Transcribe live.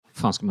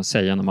fan ska man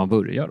säga när man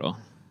börjar då?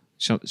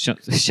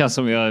 Känns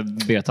som jag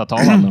betat av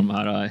alla de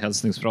här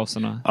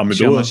hälsningsfraserna. Ja, men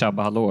Tjena,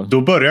 tjabba, hallå.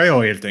 Då börjar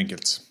jag helt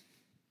enkelt.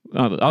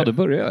 Ja, då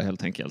börjar jag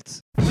helt enkelt.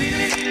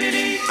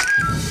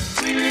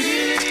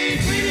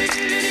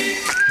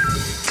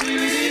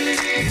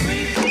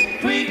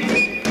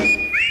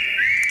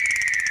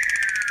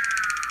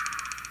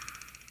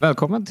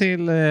 Välkommen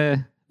till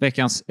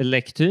veckans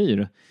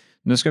lektyr.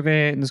 Nu ska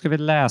vi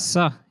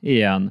läsa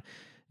igen.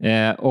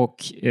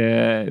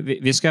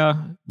 Vi ska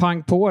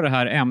pang på det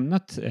här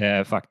ämnet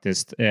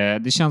faktiskt.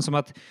 Det känns som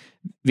att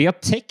vi har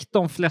täckt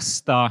de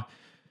flesta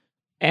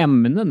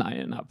ämnena i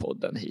den här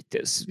podden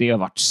hittills. Det har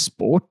varit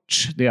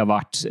sport, det har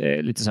varit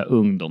lite så här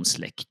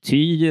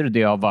ungdomslektyr,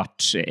 det har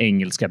varit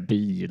engelska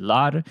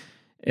bilar.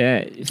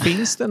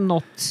 Finns det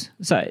något,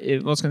 så här,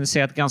 vad ska ni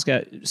säga, ett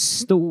ganska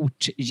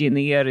stort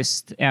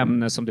generiskt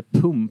ämne som det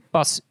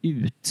pumpas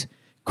ut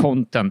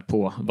content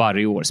på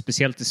varje år,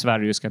 speciellt i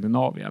Sverige och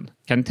Skandinavien?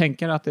 Kan ni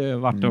tänka er att det har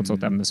varit något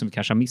sånt ämne som vi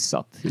kanske har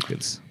missat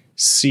hittills?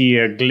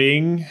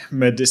 Segling,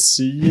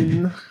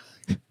 medicin,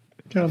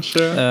 kanske.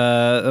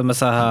 Men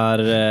så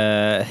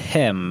här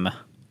hem.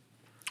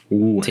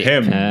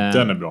 Hem,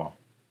 den är bra.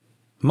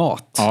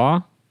 Mat.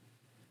 Ja.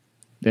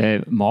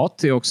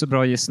 Mat är också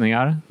bra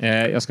gissningar.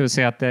 Jag skulle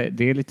säga att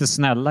det är lite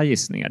snälla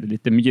gissningar. Det är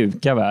lite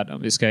mjuka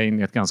värden. Vi ska in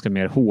i ett ganska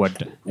mer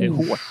hårt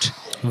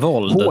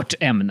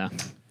ämne.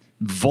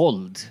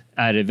 Våld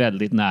är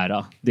väldigt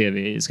nära det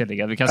vi ska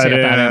ligga. Vi kan säga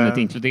att det här ämnet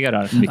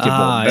inkluderar mycket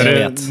våld.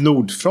 Är det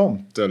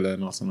Nordfront eller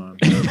något sånt här?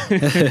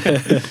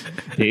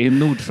 Det är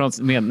Nordfront.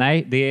 Men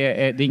nej,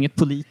 det är inget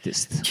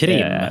politiskt.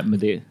 Krim. Men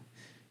det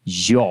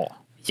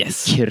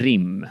Yes.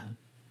 Krim.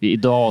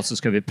 Idag så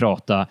ska vi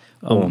prata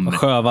om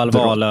Sjövall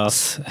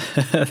Valös.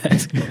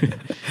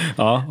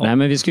 Nej,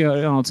 men vi ska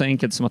göra något så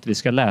enkelt som att vi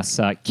ska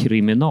läsa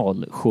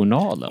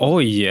kriminaljournalen.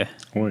 Oj.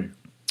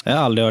 Jag har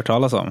aldrig hört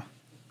talas om.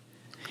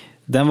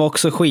 Den var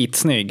också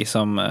skitsnygg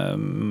som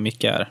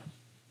mycket är.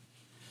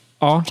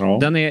 Ja,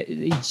 den är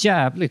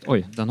jävligt...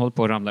 Oj, den håller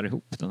på att ramla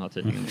ihop den här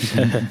tidningen.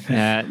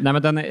 Nej,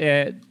 men den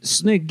är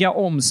snygga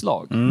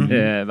omslag,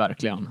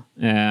 verkligen.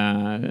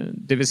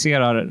 Det vi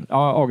ser...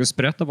 Ja, August,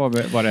 berätta vad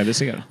det är vi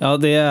ser. Ja,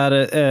 det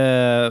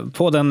är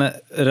på den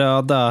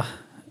röda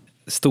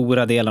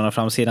stora delen av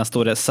framsidan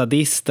står det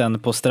sadisten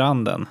på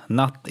stranden.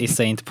 Natt i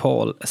St.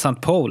 Pauli.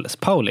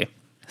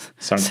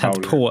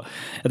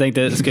 Jag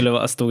tänkte det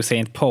skulle stå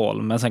St.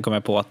 Paul, men sen kom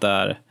jag på att det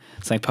är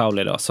St.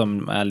 Pauli då,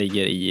 som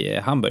ligger i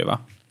Hamburg, va?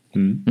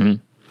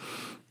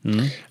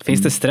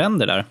 Finns det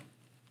stränder där?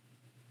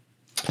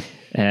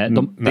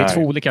 Det är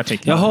två olika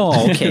artiklar.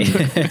 Jaha, okej.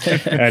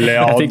 Eller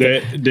ja,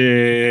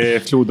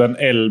 floden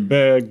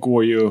Elbe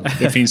går ju...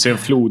 Det finns en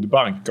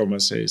flodbank om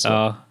man säger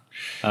så.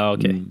 Ja,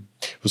 okej.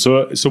 Och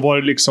så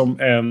var det liksom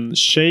en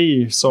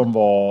tjej som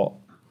var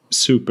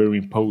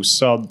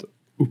superimposad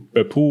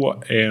uppe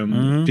på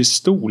en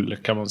pistol,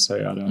 kan man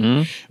säga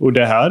det. Och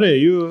det här är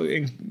ju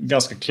en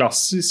ganska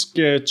klassisk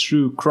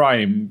true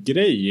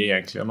crime-grej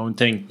egentligen. Om vi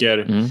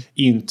tänker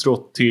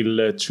introt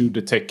till True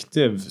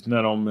Detective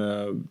när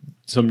de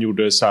som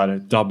gjorde så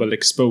här double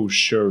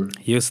exposure.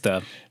 Just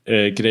det.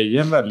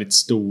 Grejen väldigt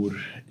stor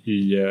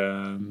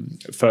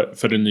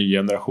för den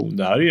nya generation.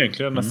 Det här är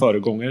egentligen en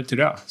föregångare till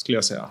det, skulle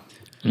jag säga.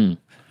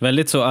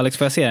 Väldigt så. Alex,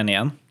 får jag se den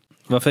igen?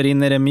 Varför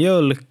rinner det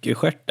mjölk i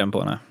stjärten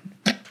på henne?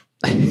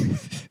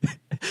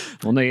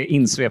 Hon är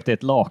insvept i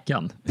ett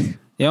lakan.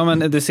 Ja,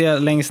 men du ser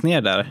längst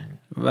ner där.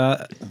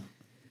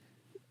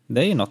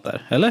 Det är ju något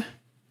där, eller?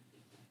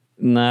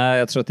 Nej,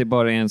 jag tror att det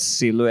bara är en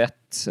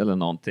silhuett eller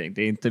någonting.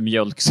 Det är inte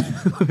mjölk som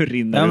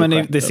rinner. Ja,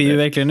 men det ser ju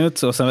verkligen ut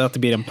så som att det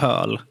blir en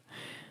pöl.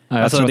 Ja,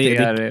 jag tror att det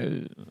är...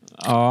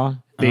 Ja,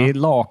 det är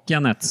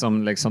lakanet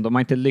som liksom... De har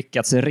inte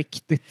lyckats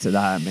riktigt det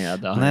här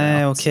med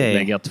att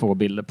lägga två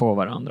bilder på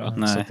varandra.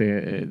 Nej. Så att det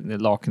är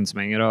laken som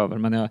hänger över.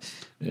 Men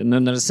nu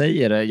när du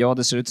säger det,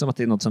 det ser ut som att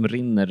det är något som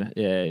rinner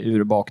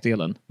ur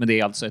bakdelen. Men det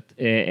är alltså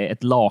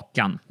ett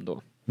lakan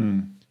då.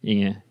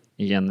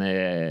 Ingen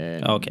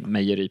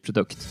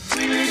mejeriprodukt.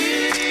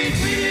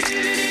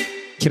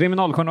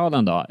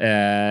 Kriminaljournalen då.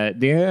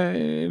 Det är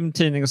en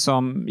tidning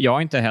som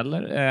jag inte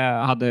heller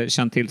hade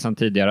känt till sedan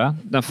tidigare.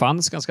 Den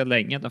fanns ganska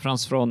länge. Den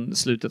fanns från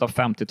slutet av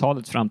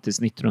 50-talet fram till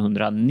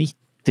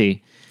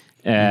 1990.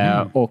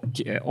 Och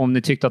om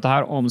ni tyckte att det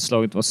här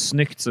omslaget var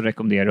snyggt så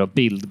rekommenderar jag att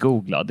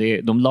bildgoogla.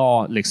 De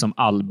la liksom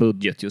all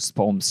budget just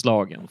på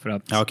omslagen. För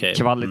att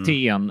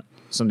kvaliteten,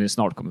 som ni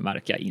snart kommer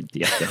märka, är inte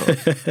jättehög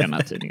i den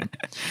här tidningen.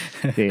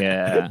 Det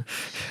är...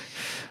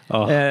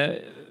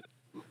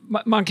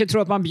 Man kan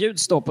tro att man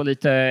bjuds då på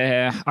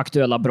lite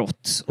aktuella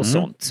brott och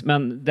sånt.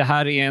 Men det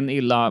här är en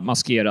illa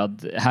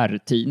maskerad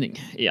herrtidning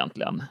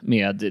egentligen.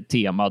 Med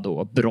tema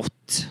då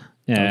brott.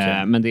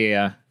 Men det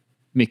är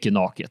mycket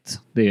naket.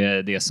 Det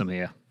är det som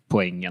är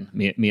poängen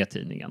med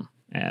tidningen.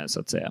 Så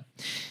att säga.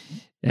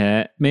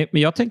 Men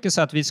jag tänker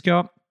så att vi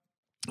ska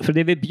För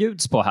det vi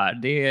bjuds på här,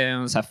 det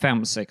är så här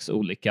 5-6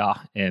 olika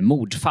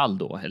mordfall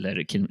då,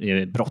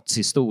 eller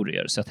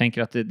brottshistorier. Så jag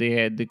tänker att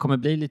det kommer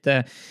bli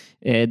lite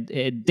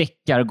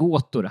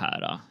deckargåtor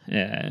här.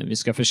 Vi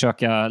ska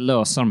försöka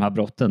lösa de här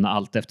brotten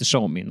allt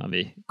eftersom innan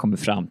vi kommer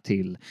fram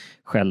till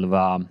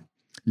själva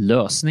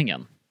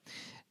lösningen.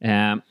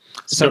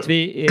 Så att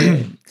vi...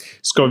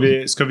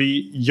 Ska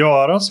vi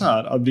göra så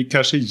här att vi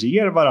kanske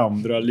ger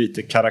varandra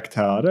lite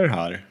karaktärer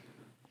här?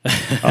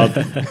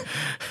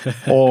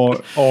 Och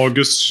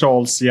August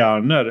Charles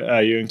Järner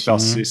är ju en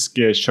klassisk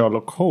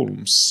Sherlock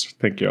Holmes,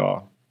 tänker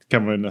jag.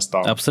 Kan man ju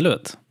nästan...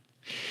 Absolut.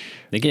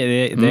 Det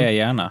är jag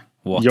gärna.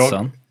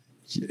 Watson.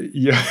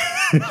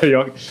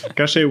 Jag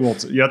kanske är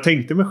Watson. Jag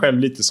tänkte mig själv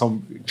lite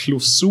som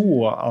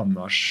Clouseau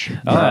annars.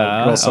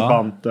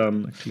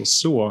 Glasabanten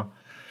Clouseau.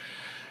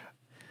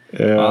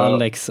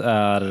 Alex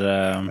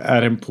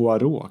är en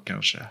Poirot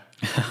kanske.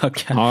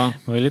 Okay. Ja,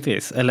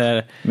 möjligtvis.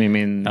 Eller med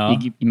min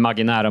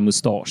imaginära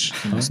mustasch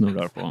som jag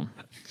snurrar på.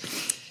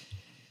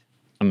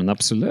 Ja, men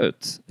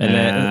absolut.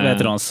 Eller vet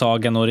du någon,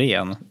 Saga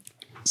Norén.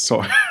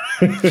 Så.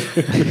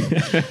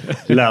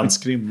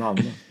 Länskrimman.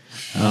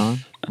 Ja,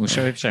 hon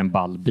kör i och för sig en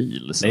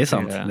ballbil. Det är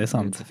sant, det är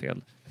sant. Inte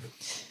fel.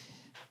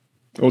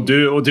 Och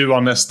du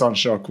har nästan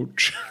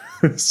körkort.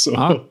 Så.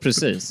 Ja,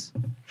 precis.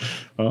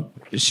 Ja.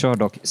 Kör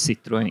dock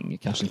Citroën,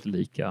 kanske inte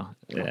lika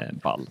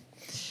ball.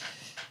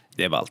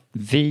 Det är ballt.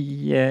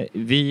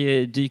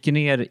 Vi dyker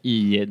ner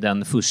i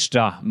den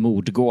första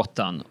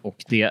mordgåtan och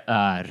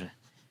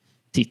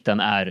titeln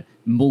är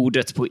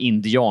Mordet på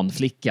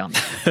indianflickan.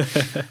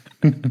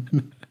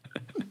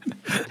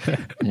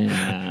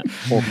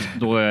 Och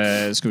då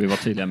ska vi vara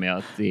tydliga med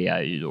att det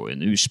är ju då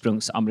en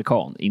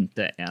ursprungsamerikan,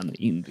 inte en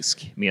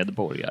indisk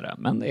medborgare.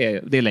 Men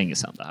det är länge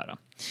sedan det här.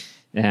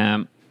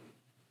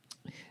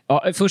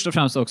 Ja, först och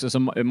främst också så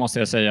måste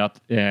jag säga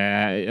att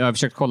jag har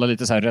försökt kolla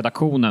lite så här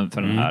redaktionen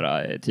för den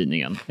här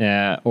tidningen.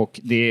 Och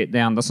det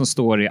enda som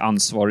står i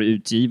ansvarig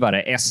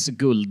utgivare S.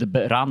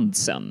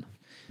 Guldbrandsen.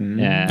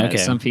 Okay.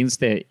 Sen finns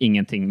det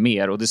ingenting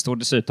mer. Och det står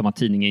dessutom att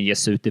tidningen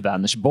ges ut i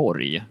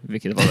Vänersborg,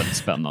 vilket var väldigt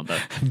spännande.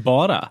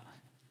 Bara?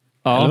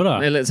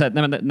 Ja, eller så här,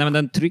 nej, men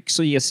den trycks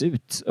och ges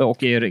ut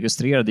och är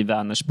registrerad i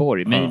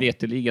Vänersborg. Men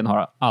veterligen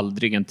har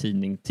aldrig en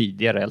tidning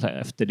tidigare eller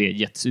efter det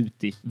getts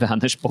ut i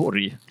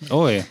Vänersborg.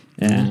 Oj.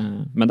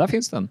 Men där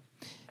finns den.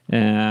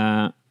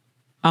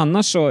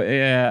 Annars så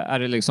är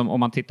det liksom, om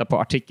man tittar på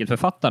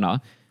artikelförfattarna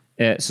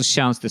så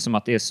känns det som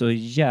att det är så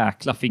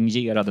jäkla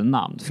fingerade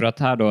namn. För att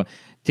här då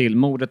till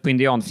Mordet på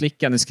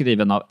indianflickan är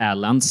skriven av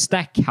Alan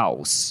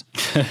Stackhouse.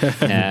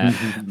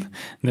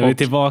 Nu är vi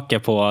tillbaka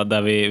på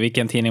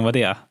vilken tidning var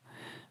det?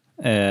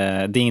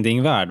 Ding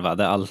Ding Värld, va?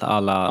 Där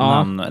alla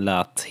namn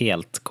lät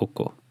helt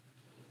koko.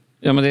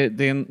 Ja, men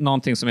det är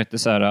någonting som heter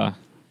så här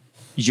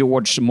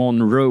George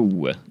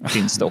Monroe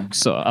finns det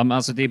också.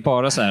 Alltså det är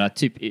bara så här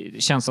typ,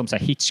 känns som så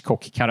här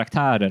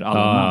Hitchcock-karaktärer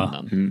alla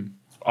namnen.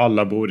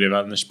 Alla bor i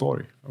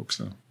Vänersborg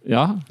också.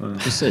 Ja,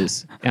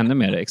 precis. Ännu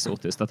mer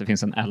exotiskt att det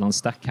finns en Alan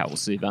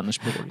Stackhouse i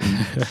Vänersborg.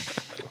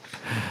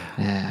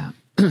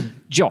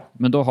 Ja,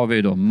 men då har vi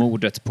ju då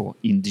mordet på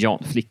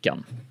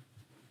indianflickan.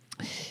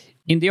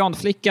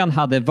 Indianflickan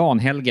hade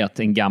vanhelgat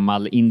en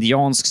gammal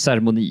indiansk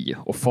ceremoni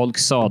och folk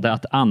sade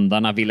att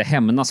andarna ville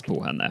hämnas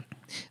på henne.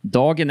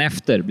 Dagen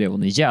efter blev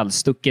hon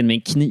ihjälstucken med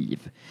en kniv,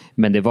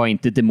 men det var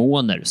inte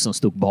demoner som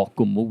stod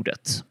bakom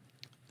mordet.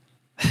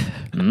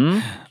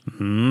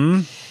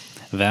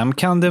 Vem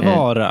kan det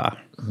vara?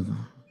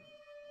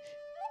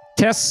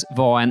 Tess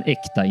var en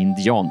äkta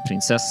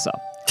indianprinsessa.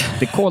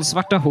 Det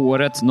kolsvarta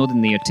håret nådde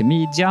ner till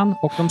midjan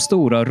och de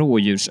stora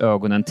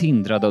rådjursögonen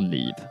tindrade av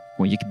liv.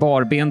 Hon gick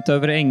barbent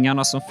över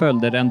ängarna som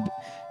följde den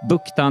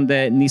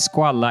buktande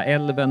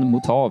Nisqualla-älven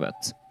mot havet.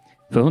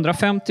 För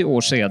 150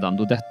 år sedan,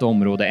 då detta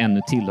område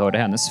ännu tillhörde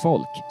hennes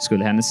folk,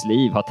 skulle hennes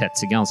liv ha tätt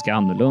sig ganska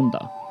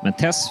annorlunda. Men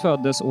Tess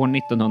föddes år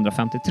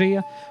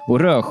 1953 och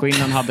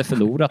rödskinnen hade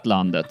förlorat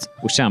landet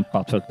och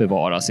kämpat för att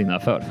bevara sina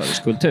förfäders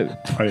kultur.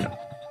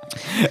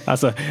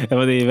 Alltså, det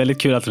är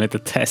väldigt kul att hon heter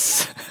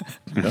Tess.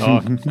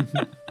 Ja.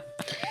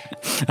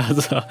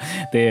 Alltså,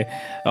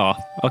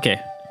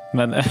 okej.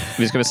 Men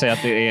vi ska väl säga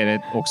att det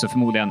är också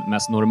förmodligen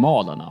mest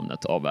normala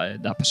namnet av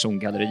det här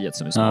persongalleriet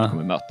som vi snart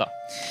kommer möta.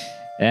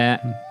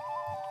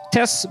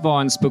 Tess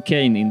var en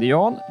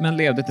Spokane-indian men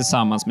levde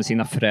tillsammans med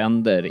sina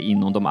fränder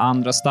inom de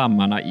andra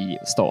stammarna i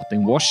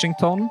staten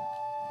Washington.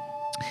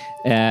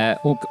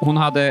 Och hon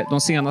hade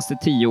de senaste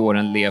 10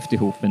 åren levt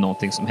ihop med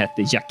någonting som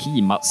hette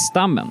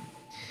Yakima-stammen.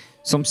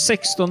 Som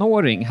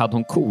 16-åring hade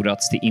hon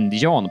korats till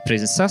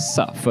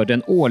indianprinsessa för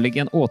den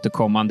årligen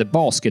återkommande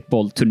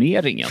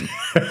basketbollturneringen.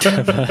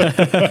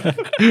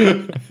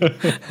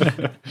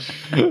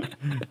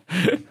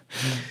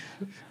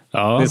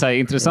 Ja. Det är så här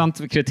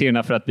intressant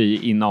kriterierna för att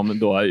bli inom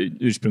då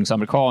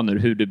ursprungsamerikaner,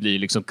 hur du blir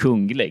liksom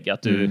kunglig,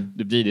 att du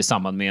blir det i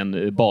samband med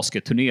en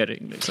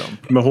basketturnering liksom.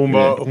 Men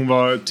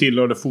hon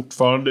tillhörde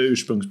fortfarande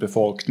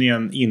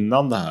ursprungsbefolkningen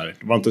innan det här.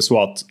 Det var inte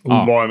så att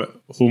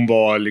hon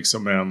var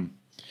liksom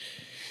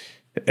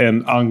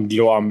en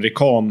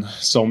angloamerikan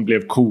som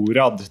blev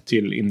korad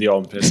till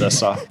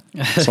indianprinsessa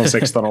som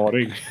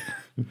 16-åring.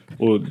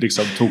 Och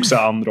liksom tog sig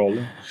an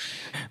rollen.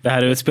 Det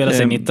här utspelar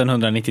sig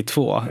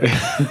 1992.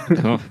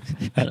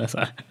 Eller så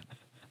här.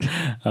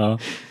 Ja.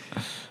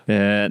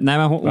 Nej,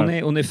 men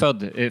hon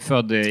är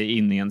född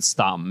in i en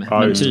stam.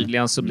 Men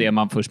tydligen så blev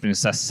man först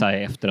prinsessa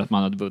efter att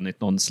man hade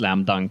vunnit någon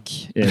slam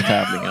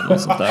dunk-tävling eller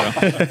något sånt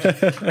där.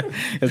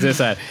 Jag ser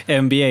så här,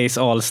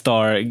 NBA's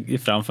All-Star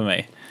framför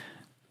mig.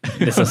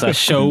 Det är så här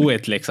show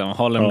it liksom.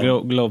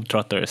 Harlem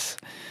Globetrotters.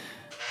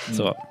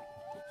 Så.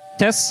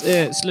 Tess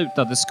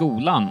slutade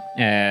skolan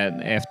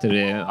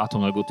efter att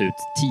hon har gått ut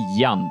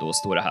 10:an, då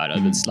står det här.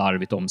 Eller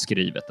slarvigt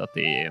omskrivet att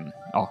det är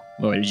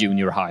vad är det,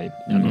 junior high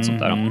eller något sånt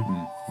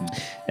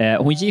där.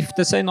 Hon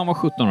gifte sig när hon var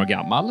 17 år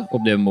gammal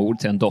och blev mor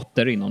till en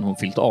dotter innan hon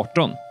fyllt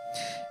 18.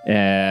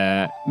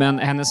 Men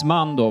hennes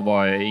man då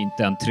var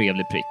inte en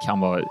trevlig prick. Han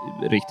var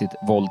riktigt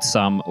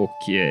våldsam och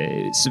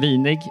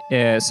svinig,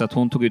 så att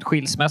hon tog ut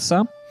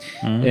skilsmässa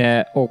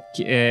och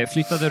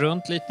flyttade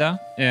runt lite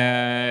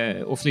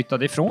och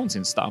flyttade ifrån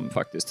sin stam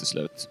faktiskt till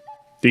slut.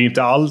 Det är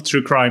inte all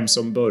true crime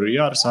som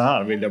börjar så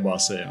här, vill jag bara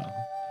säga.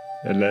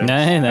 Eller,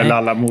 nej. eller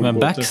alla mordgåtor. Men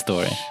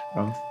backstory.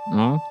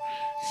 Ja.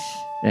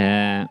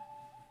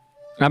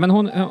 Men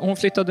hon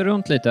flyttade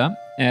runt lite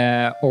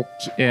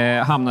och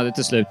hamnade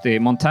till slut i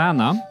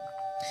Montana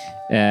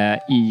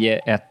i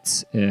ett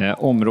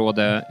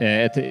område,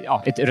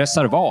 ett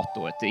reservat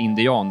då, ett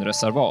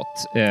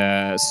indianreservat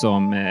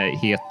som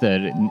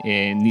heter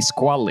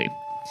Nisqually.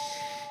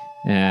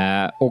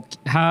 Och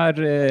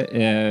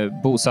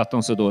här bosatte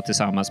hon sig då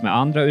tillsammans med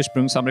andra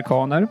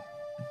ursprungsamerikaner.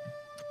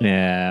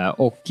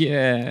 Och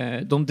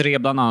de drev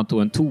bland annat då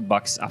en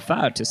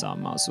tobaksaffär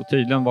tillsammans. Och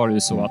tydligen var det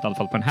ju så att i alla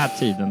fall på den här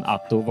tiden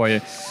att då var ju,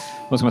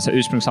 vad ska man säga,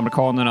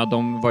 ursprungsamerikanerna,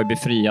 de var ju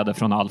befriade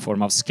från all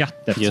form av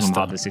skatter som de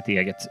hade sitt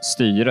eget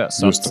styre.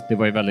 Så att det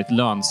var ju väldigt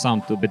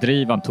lönsamt att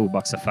bedriva en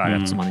tobaksaffär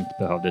eftersom man inte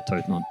behövde ta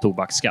ut någon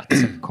tobaksskatt.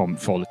 Så kom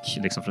folk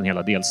liksom från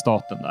hela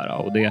delstaten där.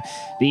 Och det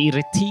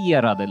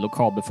irriterade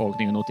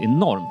lokalbefolkningen något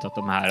enormt att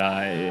de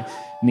här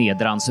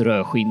nedrans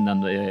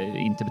rödskinnen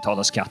inte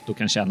betalar skatt och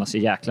kan tjäna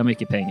sig jäkla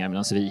mycket pengar,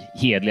 medan vi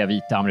hedliga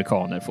vita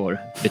amerikaner får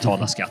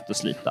betala skatt och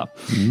slita.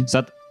 Så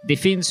att det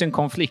finns en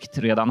konflikt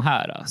redan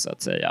här, så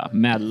att säga,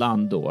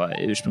 mellan då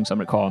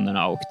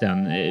ursprungsamerikanerna och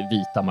den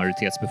vita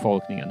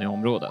majoritetsbefolkningen i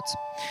området.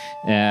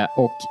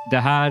 Och det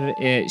här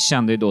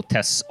kände ju då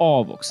Tess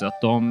av också,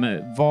 att de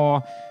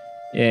var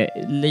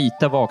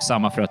lite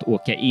vaksamma för att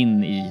åka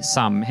in i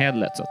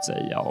samhället, så att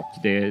säga. Och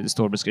det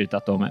står beskrivet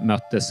att de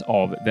möttes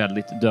av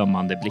väldigt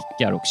dömande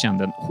blickar och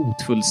kände en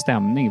hotfull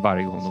stämning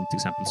varje gång de till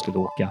exempel skulle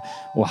åka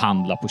och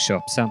handla på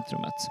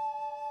köpcentrumet.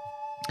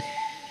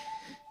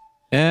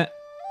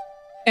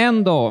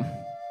 En dag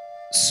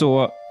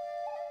så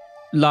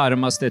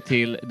larmas det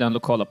till den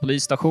lokala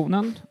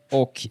polisstationen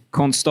och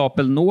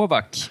konstapel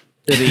Novak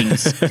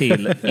rings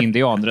till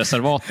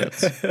indianreservatet.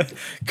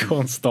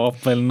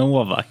 Konstapel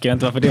Novak. Jag vet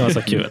inte varför det var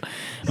så kul.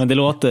 Men det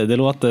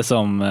låter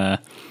som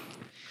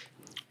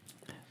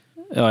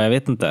jag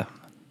vet inte.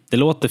 Det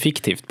låter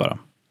fiktivt bara.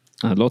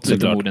 Det låter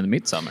lite morden i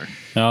Midsommar.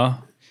 Ja,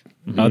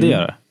 det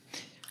gör det.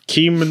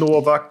 Kim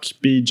Novak,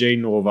 BJ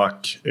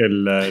Novak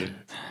eller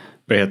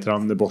vad heter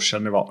han? Nebojsa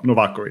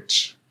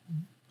Novakovic.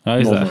 Ja,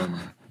 just det.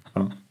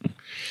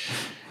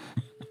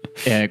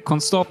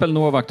 Konstapel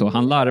Novak då,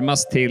 han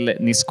larmas till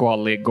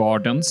Nisqually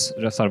Gardens,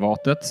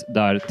 reservatet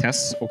där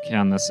Tess och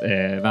hennes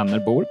vänner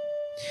bor.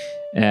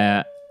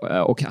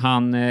 Och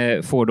han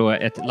får då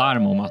ett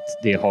larm om att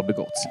det har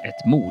begåtts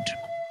ett mord.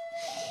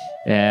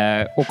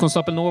 Och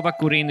konstapel Novak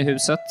går in i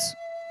huset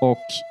och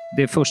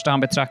det första han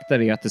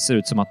betraktar är att det ser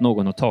ut som att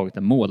någon har tagit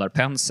en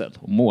målarpensel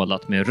och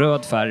målat med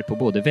röd färg på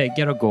både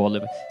väggar och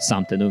golv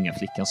samt den unga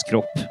flickans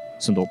kropp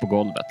som låg på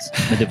golvet.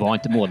 Men det var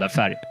inte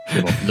målarfärg,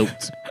 det var blod.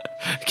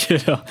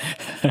 Kul.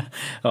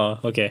 Ja,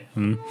 okej.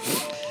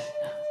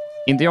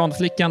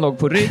 Indianflickan låg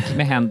på rygg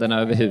med händerna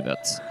över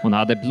huvudet. Hon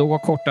hade blå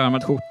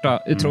kortärmad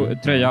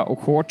tröja och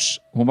shorts.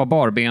 Hon var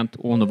barbent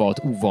och hon var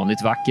ett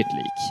ovanligt vackert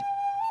lik.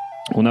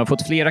 Hon har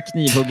fått flera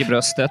knivhugg i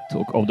bröstet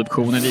och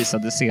obduktionen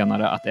visade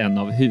senare att en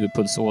av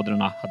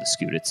huvudpulsådrorna hade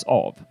skurits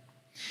av.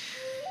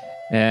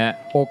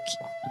 Och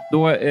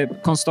då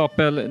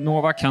konstapel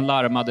Novak, han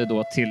larmade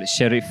då till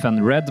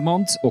sheriffen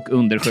Redmond och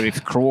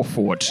undersheriff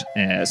Crawford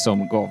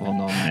som gav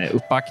honom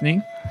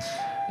uppbackning.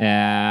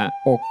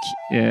 Och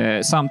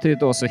samtidigt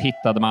då så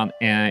hittade man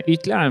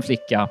ytterligare en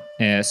flicka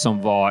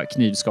som var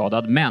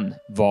knivskadad men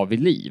var vid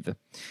liv.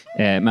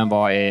 Men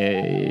var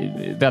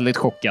väldigt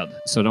chockad,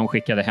 så de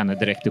skickade henne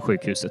direkt till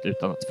sjukhuset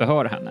utan att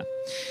förhöra henne.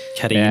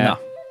 Carina.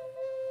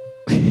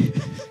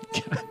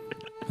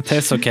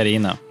 Tess och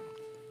Carina.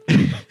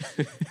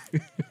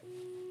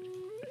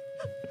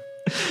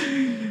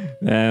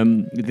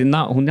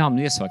 Hon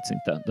namnges faktiskt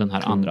inte, den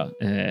här andra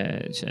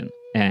tjejen.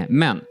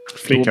 Men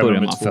då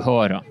började man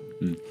förhöra.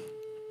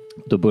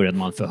 Då började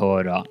man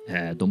förhöra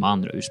de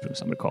andra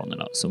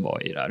ursprungsamerikanerna som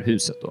var i det här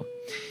huset då.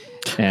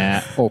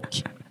 Och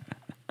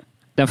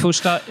den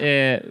första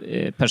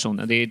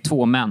personen, det är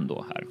 2 män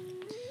då här.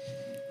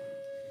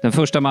 Den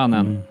första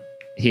mannen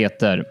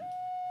heter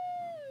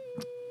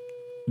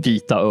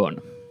Vita Örn.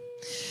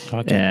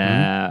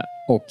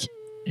 Och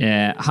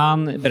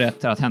han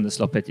berättar att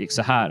händelsloppet gick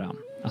så här.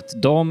 Att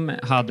de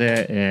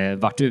hade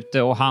varit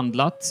ute och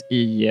handlat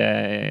i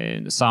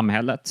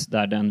samhället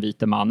där den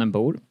vita mannen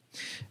bor.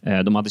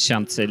 De hade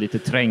känt sig lite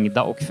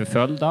trängda och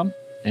förföljda.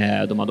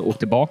 De hade åkt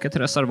tillbaka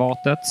till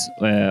reservatet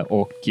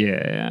och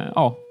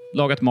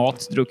lagat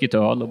mat, druckit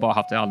öl och bara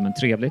haft det allmänt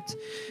trevligt.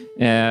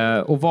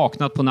 Och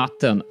vaknat på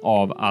natten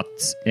av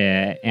att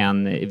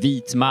en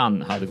vit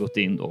man hade gått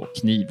in och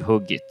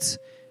knivhuggit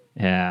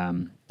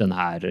den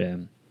här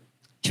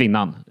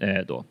kvinnan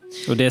då.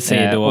 Och det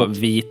säger då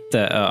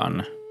Vita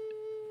Örn.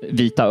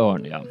 Vita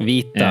Örn, ja.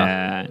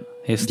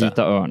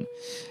 Vita Örn.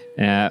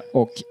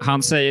 Och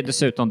han säger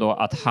dessutom då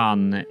att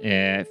han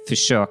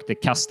försökte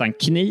kasta en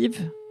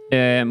kniv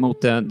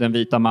mot den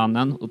vita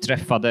mannen och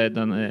träffade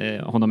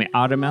honom i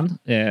armen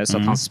så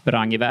att han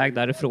sprang iväg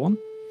därifrån.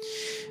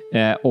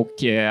 Det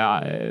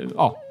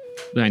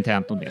har inte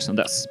hänt något mer sedan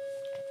dess.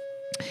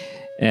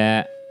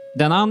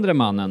 Den andra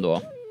mannen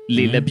då,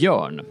 Lille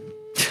Björn,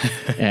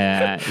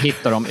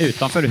 hittar de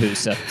utanför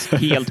huset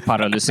helt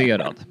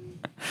paralyserad.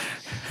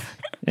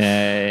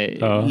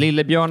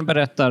 Lille Björn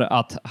berättar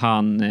att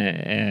han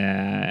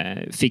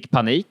fick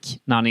panik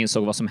när han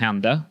insåg vad som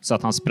hände, så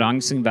att han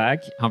sprang sin väg.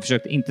 Han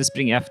försökte inte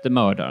springa efter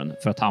mördaren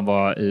för att han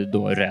var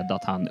då rädd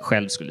att han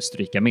själv skulle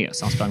stryka med,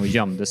 så han sprang och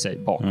gömde sig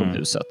bakom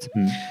huset.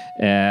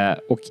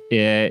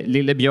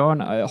 Lille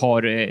Björn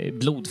har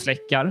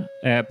blodfläckar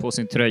på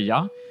sin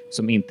tröja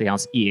som inte är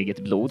hans eget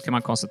blod, kan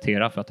man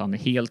konstatera, för att han är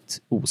helt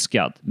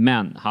oskadd.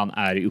 Men han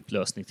är i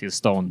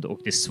upplösningstillstånd och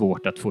det är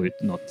svårt att få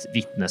ut något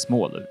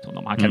vittnesmål ut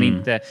honom. Han kan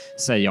inte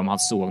säga om han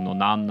såg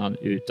någon annan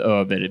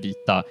utöver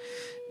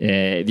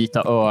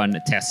Vita Örn,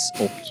 Tess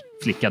och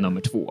flicka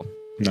nummer 2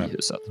 i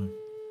huset.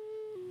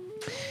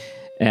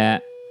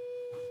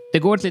 Det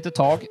går ett litet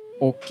tag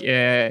och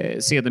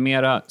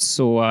sedermera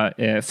så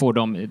får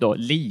de då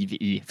liv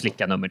i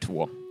flicka nummer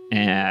 2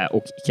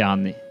 och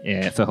kan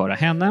förhöra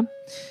henne.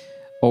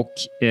 Och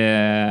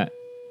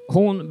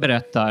hon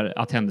berättar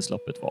att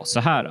händelsloppet var så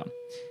här.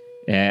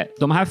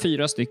 De här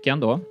 4 stycken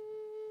då,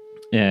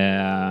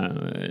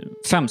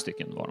 5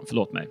 stycken var de,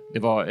 förlåt mig. Det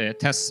var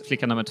Tess,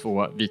 flicka nummer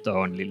 2, Vita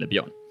Örn, Lille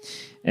Björn.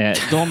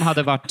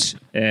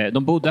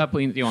 De bodde här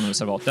på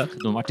indianreservatet.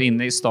 De varit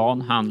inne i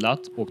stan, handlat,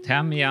 åkt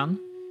hem igen,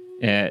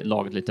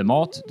 lagat lite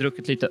mat,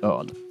 druckit lite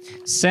öl.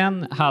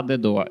 Sen hade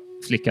då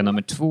flicka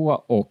nummer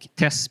 2 och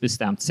Tess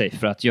bestämt sig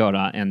för att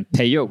göra en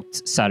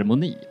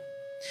peyote-ceremoni.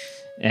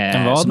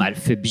 Som är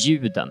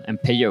förbjuden, en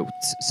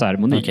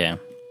peyote-ceremoni. Okay.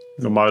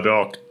 De har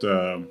rakt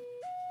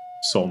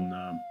sån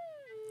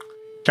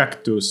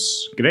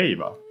kaktusgrej,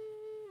 va?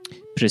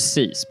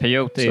 Precis,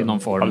 peyote är någon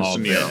form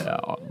av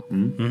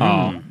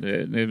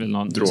det är väl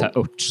någon så här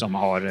ört som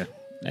har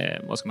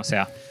vad ska man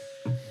säga,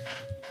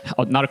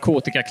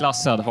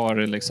 narkotikaklassad,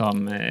 har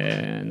liksom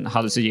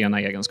hallucinogena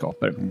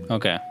egenskaper.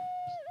 Okay.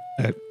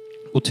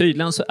 Och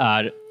tydligen så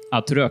är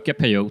att röka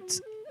peyote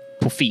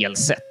på fel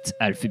sätt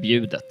är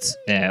förbjudet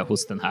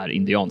hos den här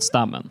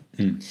indianstammen.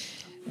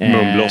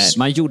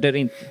 Man gjorde det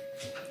inte.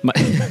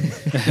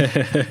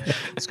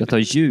 Ska ta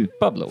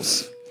djupa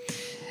blås.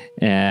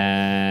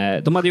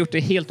 De hade gjort det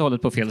helt och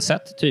hållet på fel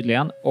sätt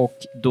tydligen, och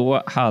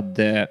då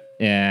hade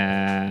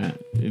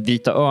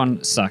Vita Örn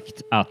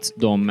sagt att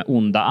de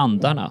onda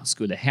andarna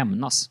skulle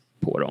hämnas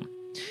på dem.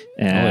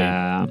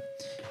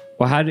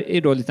 Och här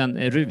är då en liten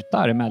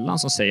ruta emellan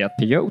som säger att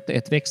peyote är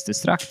ett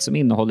växtextrakt som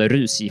innehåller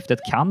rusgiftet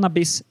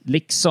cannabis,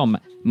 liksom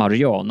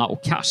marijuana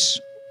och hasch.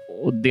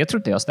 Och det tror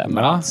inte jag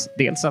stämmer alls.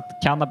 Dels att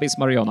cannabis,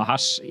 marijuana och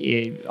hasch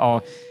är,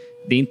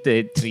 det är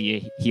inte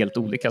 3 helt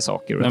olika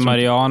saker. Men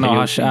marijuana och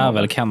hasch är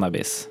väl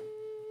cannabis?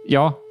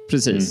 Ja,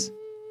 precis.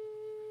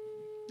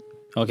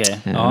 Okej.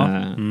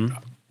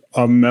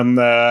 Ja, men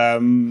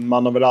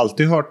man har väl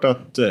alltid hört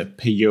att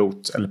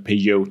peyote eller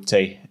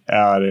peyote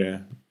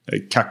är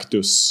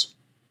kaktus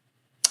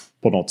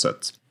på något sätt.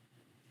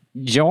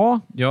 Ja,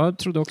 jag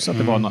trodde också att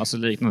det var något, alltså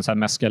liknande så här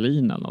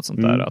meskalin eller något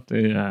sånt där. Att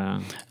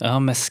det,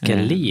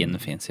 meskalin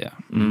finns ju.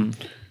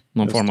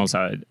 Någon form av så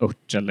här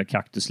ört eller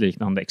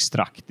kaktusliknande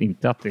extrakt.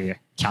 Inte att det är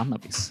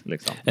cannabis.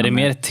 Liksom. Är det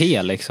mer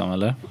te liksom,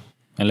 eller?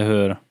 Eller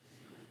hur?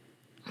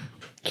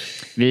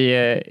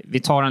 Vi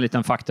tar en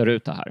liten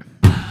faktaruta här.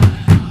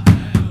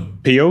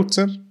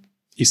 Peyote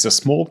is a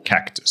small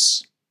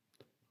cactus.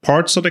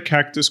 Parts of the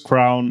cactus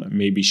crown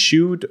may be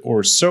chewed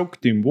or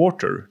soaked in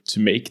water to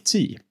make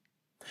tea.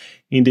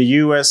 In the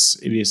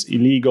US, it is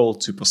illegal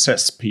to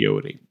possess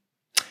peyote.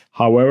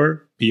 However,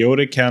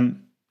 peyote can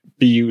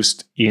be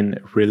used in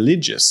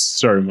religious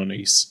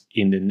ceremonies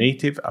in the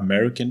Native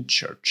American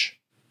Church.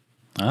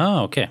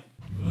 Okej.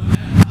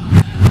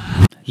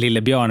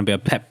 Lille Björn blev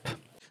pepp.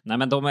 Nej,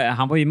 men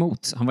han var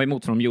emot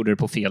för de gjorde det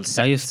på fel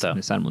sätt i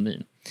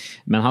ceremonin.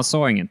 Men han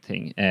sa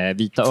ingenting.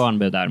 Vita Örn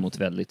blev däremot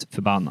väldigt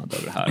förbannad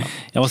över det här.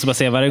 Jag måste bara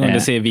säga, varje gång du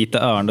ser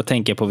Vita Örn, då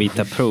tänker jag på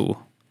Vita Pro.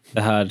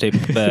 Det här typ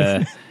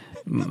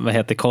vad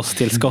heter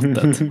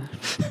kosttillskottet?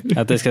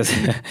 Att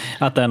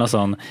det är någon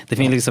sån. Det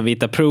finns liksom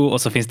Vita Pro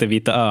och så finns det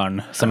Vita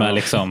Örn som är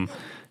liksom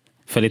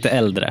För lite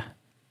äldre.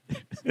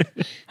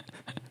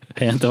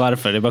 Jag vet inte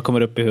varför, det bara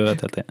kommer upp i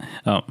huvudet helt enkelt.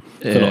 Ja,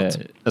 förlåt.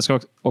 Jag ska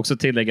också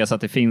tillägga så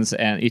att det finns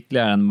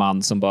ytterligare en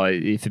man som bara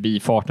i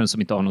förbifarten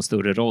som inte har någon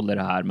större roll i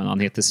det här, men han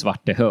heter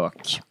Svarte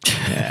Hök.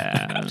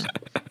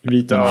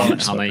 Vita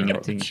han har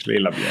ingenting.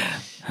 Lilla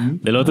björn.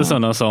 Det låter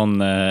som någon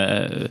sån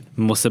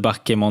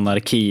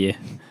Mosebacke-monarki.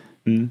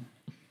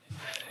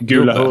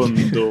 Gula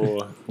hund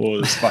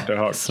och Svarte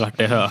Hök.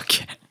 Svarte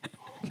Hök.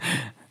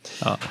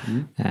 Ja.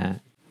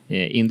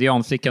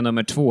 Indianflicka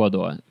nummer 2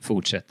 då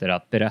fortsätter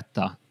att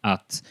berätta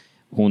att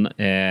hon,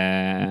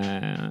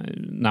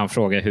 när han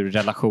frågar hur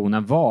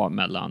relationen var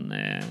mellan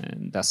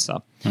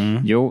dessa.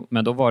 Jo,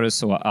 men då var det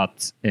så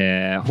att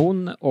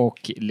hon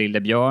och Lille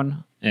Björn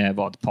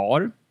var ett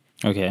par.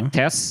 Okay.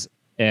 Tess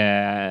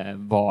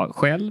var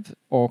själv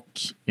och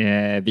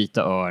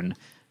Vita Örn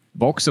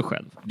var också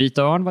själv.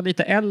 Vita Örn var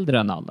lite äldre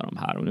än alla de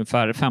här,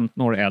 ungefär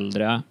 15 år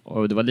äldre,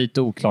 och det var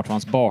lite oklart vad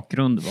hans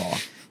bakgrund var.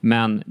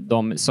 Men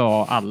de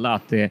sa alla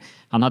att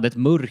han hade ett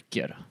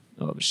mörker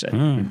över sig.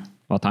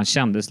 Och att han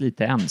kändes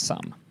lite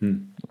ensam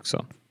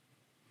också.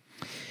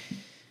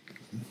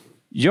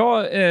 Ja,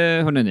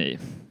 hörrni.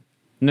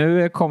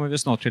 Nu kommer vi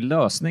snart till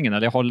lösningen.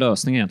 Eller jag har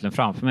lösningen egentligen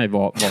framför mig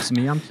vad som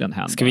egentligen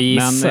hände. Ska vi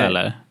gissa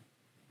eller?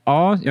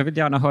 Ja, jag vill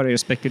gärna höra er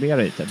spekulera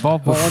lite.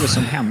 Vad var det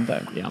som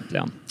hände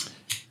egentligen?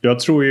 Jag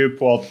tror ju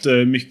på att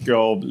mycket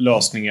av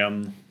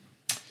lösningen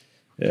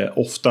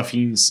ofta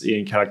finns i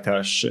en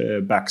karaktärs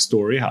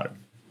backstory här.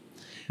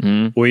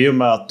 Och i och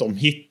med att de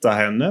hittar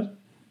henne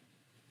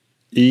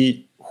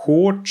i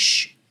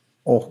shorts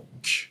och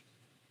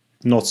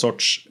något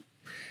sorts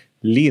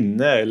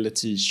linne eller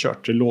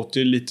t-shirt. Det låter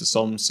ju lite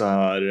som så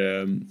här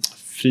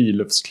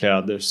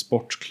friluftskläder,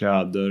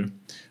 sportkläder.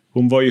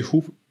 Hon var ju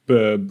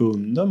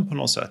ihopbunden på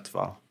något sätt,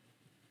 va?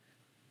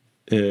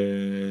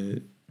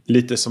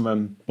 Lite som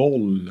en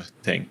boll,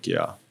 tänker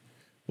jag.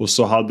 Och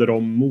så hade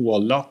de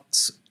målat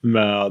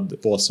med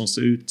vad som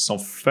ser ut som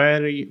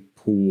färg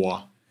på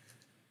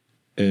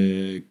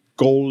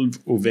golv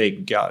och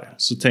väggar.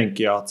 Så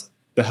tänker jag att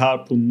det här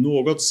på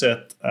något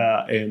sätt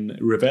är en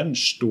revenge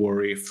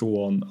story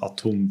från att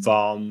hon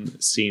vann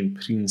sin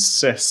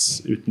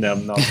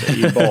prinsessutnämnande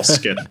i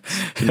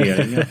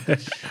basketturneringen.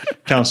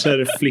 Kanske är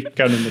det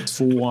flicka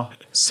nummer 2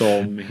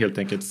 som helt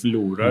enkelt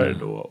förlorade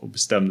då och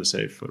bestämde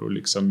sig för att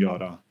liksom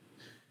göra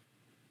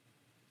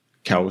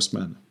kaos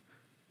med henne.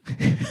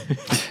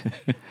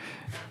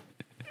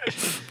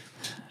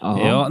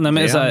 Ja, nej,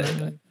 men så här,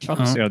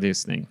 kvalificerad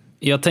gissning.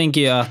 Jag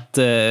tänker ju att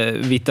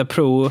Vita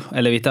Pro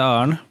eller Vita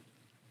Örn,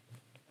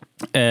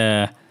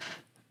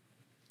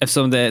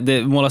 eftersom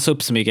det målas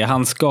upp så mycket,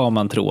 han ska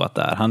man tro att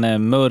det är. Han är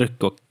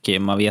mörk och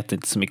man vet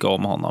inte så mycket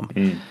om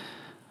honom.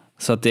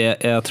 Så att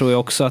jag tror ju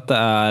också att det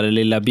är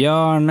Lilla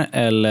Björn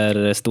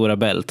eller Stora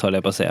Bält, håller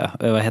jag på att säga.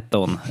 Vad hette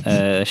hon?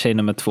 Tjej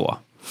nummer 2.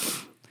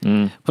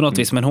 På något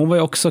vis, men hon var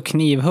ju också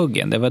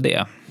knivhuggen, det var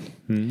det.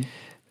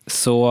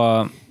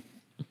 Så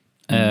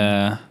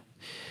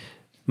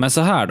men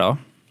så här då.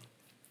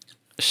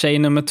 Tjej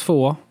nummer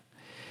 2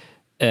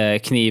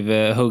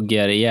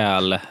 knivhugger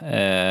ihjäl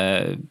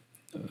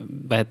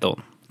vad heter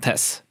hon?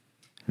 Tess.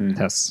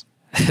 Tess.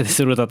 Det är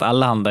så roligt att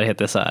alla andra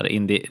heter så här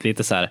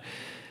lite så här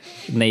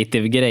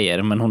native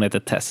grejer, men hon heter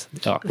Tess.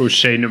 Ja. Och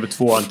tjej nummer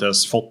 2 har inte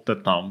ens fått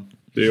ett namn.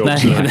 Det är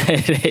också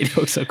nej, det är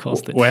också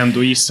konstigt. Och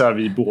ändå gissar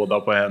vi båda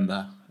på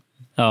henne.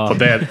 Ja.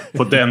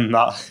 På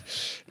denna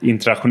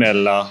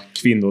internationella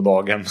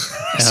kvinnodagen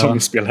som vi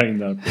spelar in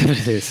där.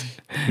 Precis.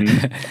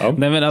 Ja.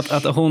 Nej, men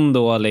att hon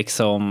då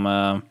liksom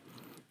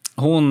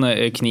hon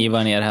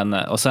knivar ner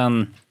henne och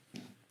sen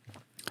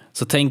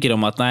så tänker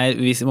de att nej,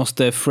 vi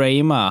måste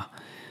framea,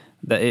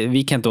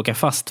 vi kan inte åka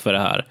fast för det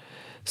här,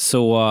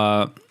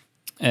 så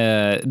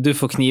du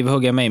får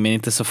knivhugga mig men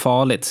inte så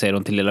farligt, säger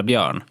hon till Lilla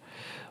Björn.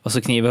 Och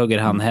så knivhugger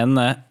han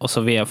henne och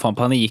så får han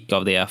panik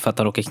av det för att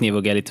han råkar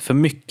knivhugga lite för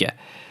mycket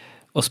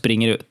och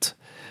springer ut.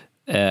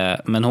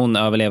 Men hon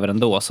överlever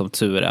ändå, som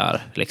tur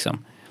är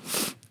liksom.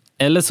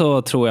 Eller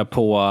så tror jag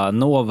på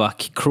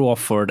Novak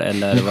Crawford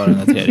eller vad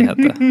den tredje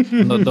hette.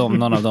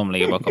 Någon av dem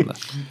ligger bakom det.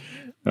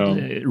 Ja.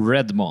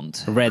 Redmond.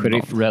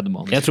 Sheriff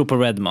Redmond. Jag tror på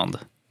Redmond.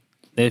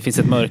 Det finns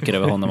ett mörker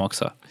över honom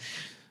också.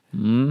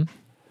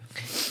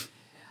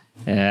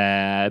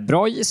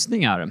 Bra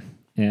gissningar.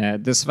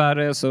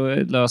 Dessvärre så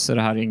löser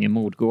det här ingen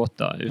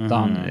mordgåta,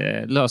 utan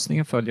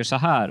lösningen följer så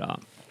här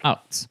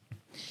att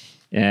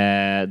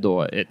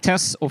då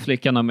Tess och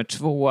flicka nummer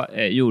 2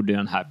 gjorde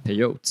den här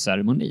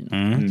peyote-ceremonin.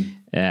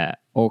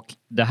 Och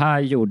det här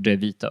gjorde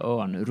Vita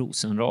Örn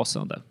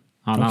rosenrasande.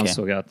 Han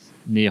ansåg att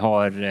ni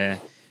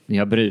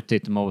har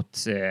brutit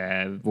mot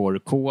vår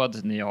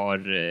kod, ni har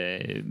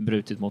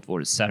brutit mot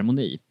vår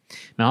ceremoni.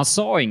 Men han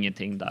sa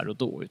ingenting där och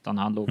då, utan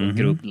han låg och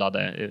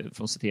grubblade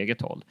från sitt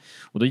eget håll.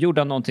 Och då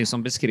gjorde han någonting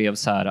som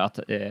beskrevs här, att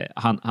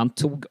han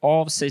tog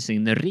av sig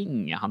sin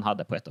ring han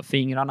hade på ett av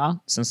fingrarna.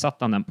 Sen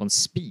satte han den på en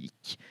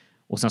spik.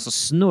 Och sen så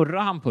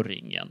snurrar han på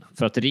ringen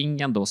för att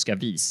ringen då ska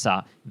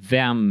visa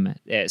vem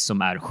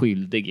som är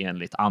skyldig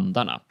enligt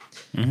andarna.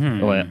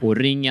 Och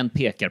ringen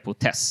pekar på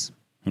Tess.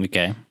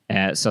 Okay.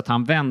 Så att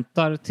han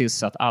väntar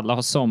tills att alla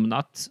har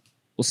somnat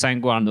och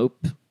sen går han upp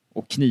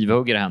och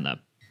knivhugger henne.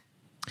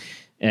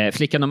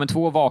 Flicka nummer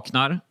 2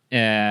 vaknar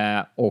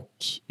och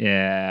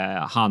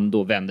han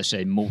då vänder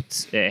sig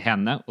mot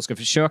henne och ska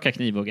försöka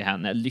knivhugga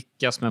henne.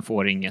 Lyckas men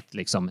får inget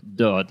liksom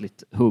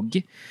dödligt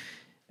hugg.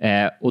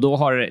 Och då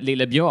har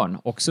lille Björn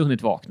också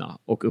hunnit vakna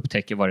och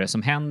upptäcker vad det är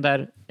som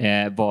händer,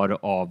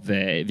 varav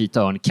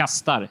Vita Örn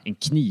kastar en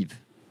kniv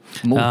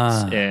mot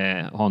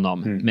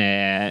honom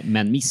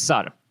men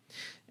missar.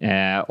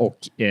 Och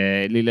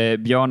lille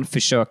Björn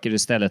försöker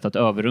istället att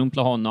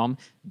överrumpla honom,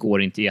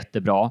 går inte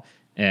jättebra,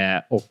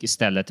 och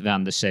istället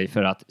vänder sig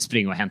för att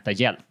springa och hämta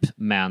hjälp,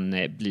 men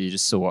blir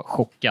så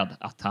chockad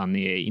att han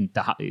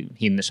inte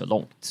hinner så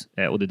långt,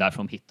 och det är därför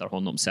de hittar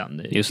honom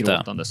sen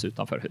gråtandes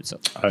utanför huset.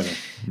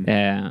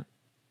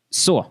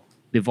 Så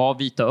det var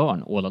Vita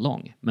Örn all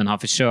along, men han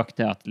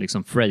försökte att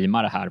liksom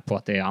framea det här på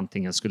att det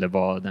antingen skulle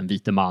vara den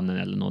vita mannen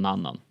eller någon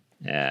annan.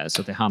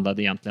 Så det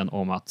handlade egentligen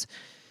om att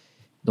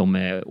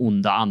de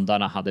onda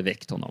andarna hade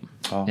väckt honom.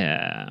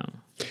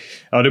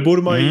 Ja, det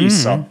borde man ju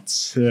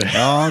gissat.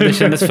 Ja, det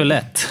kändes för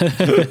lätt.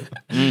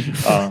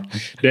 Ja,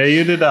 det är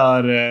ju det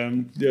där,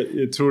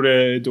 jag tror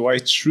det är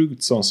Dwight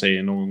Schrute som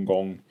säger någon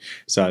gång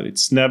så här: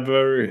 it's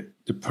never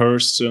the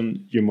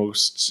person you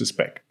most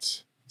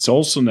suspect. It's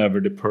also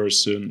never the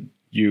person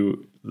you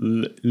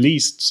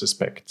least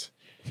suspect.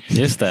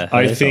 Just det.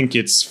 I think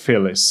it's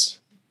Phyllis.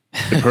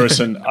 The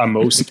person I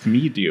most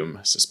medium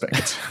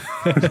suspect.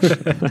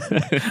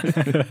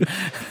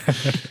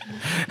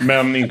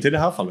 Men inte i det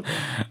här fallet.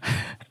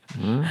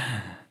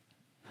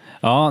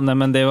 Ja, nej,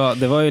 men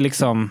det var ju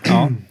liksom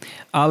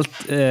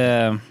allt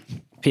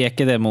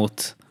pekade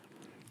mot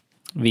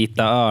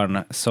Vita Örn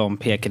som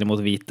pekade mot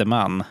Vite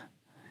man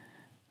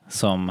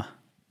som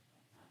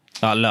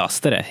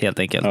löste det helt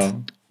enkelt.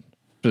 Ja.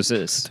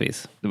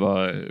 Precis. Det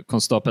var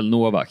konstapel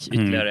Novak.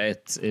 Ytterligare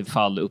ett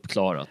fall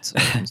uppklarat.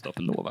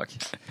 Konstapel Novak.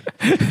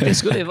 Det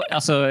skulle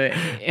alltså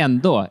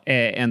ändå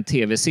en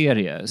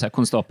tv-serie. Så här,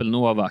 konstapel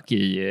Novak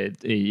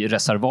i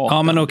reservaten.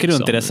 Ja, man åker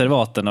runt i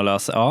reservaten och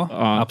löser. Ja,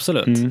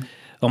 absolut.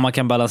 Om man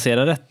kan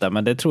balansera detta,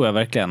 men det tror jag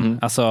verkligen.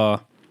 Alltså,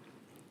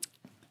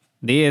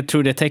 det är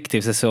True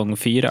Detective säsong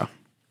 4.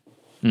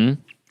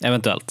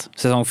 Eventuellt.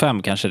 Säsong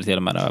 5 kanske det till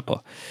och med är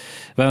på.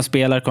 Vem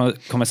spelar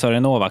kommissarie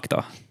Novak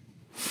då?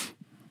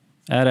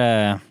 Är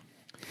det...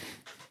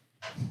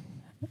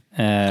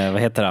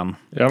 vad heter han?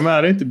 Ja, men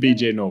är det inte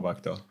BJ Novak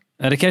då?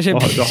 Är det kanske då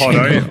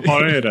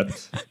har han ju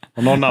rätt.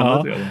 Har någon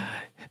namnet redan?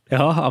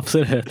 Ja,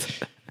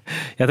 absolut.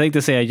 Jag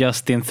tänkte säga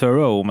Justin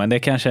Theroux, men det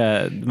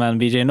kanske... Men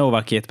BJ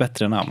Novak är ett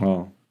bättre namn.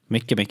 Ja.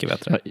 Mycket, mycket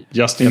bättre.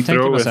 Justin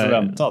Theroux är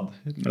förväntad.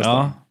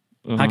 Ja,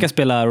 han kan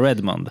spela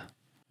Redmond.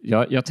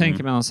 Jag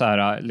tänker mig någon så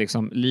här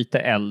liksom lite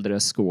äldre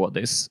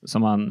skådis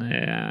som man,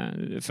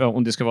 för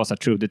om det ska vara så här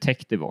True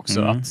Detective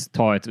också, att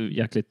ta ett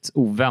jäkligt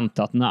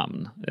oväntat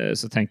namn,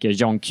 så tänker jag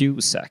John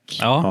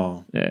Cusack.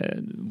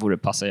 Borde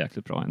passa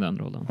jäkligt bra i den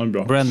rollen.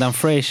 Bra. Brendan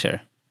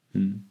Fraser.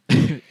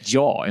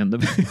 Ja, ändå.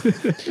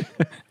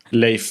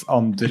 Leif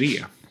André.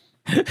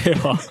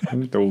 Ja.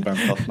 Lite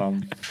oväntat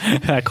namn.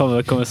 Här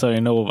kommer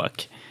kommissarie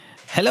Novak.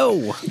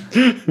 Hello!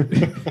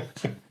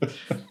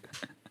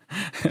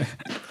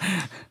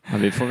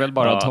 Men vi får väl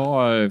bara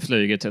ta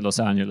flyget till Los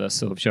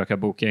Angeles och försöka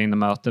boka in en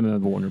möte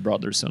med Warner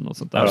Brothers och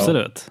sånt där.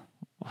 Absolut.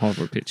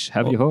 Harvard pitch.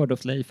 Have you heard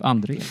of Leif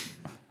André?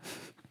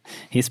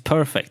 He's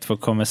perfect for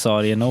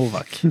kommissarie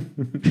Novak.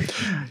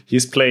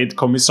 He's played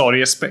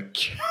kommissarie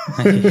Speck.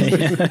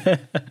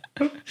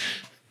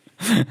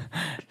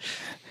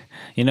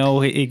 You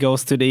know, he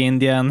goes to the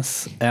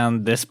Indians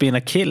and there's been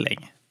a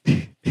killing.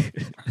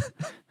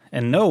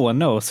 And no one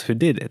knows who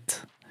did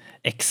it.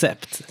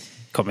 Except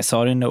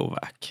kommissarie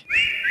Novak.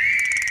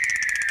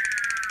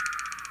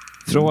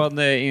 Från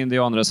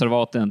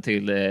indianreservaten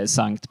till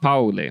Sankt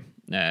Pauli.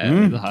 Det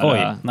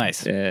här,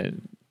 nice.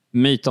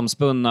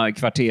 Mytomspunna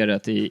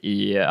kvarteret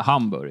i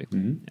Hamburg.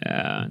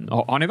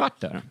 Har ni varit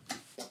där?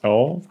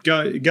 Ja,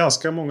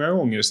 ganska många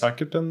gånger.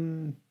 Säkert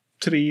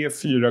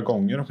 3-4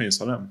 gånger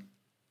åtminstone.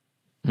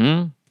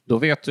 Då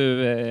vet du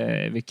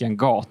vilken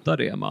gata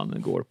det är man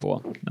går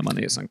på när man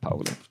är i Sankt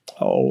Pauli.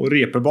 Ja, och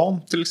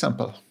Reeperbahn till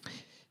exempel.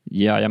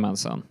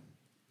 Jajamensan.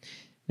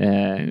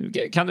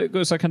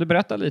 Kan du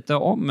berätta lite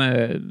om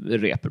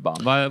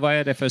Reeperbahn? Vad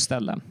är det för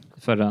ställe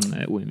för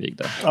en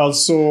oinvigde?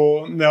 Alltså,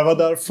 när jag var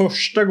där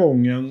första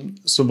gången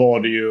så var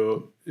det ju...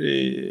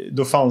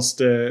 Då fanns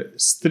det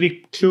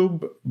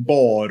strippklubb,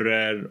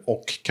 barer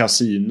och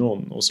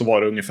kasinon. Och så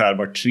var det ungefär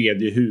var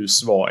tredje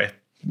hus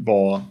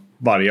var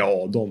varje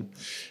av dem.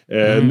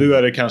 Nu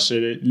är det kanske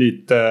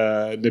lite...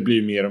 Det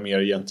blir mer och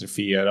mer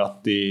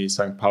gentrifierat i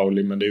St.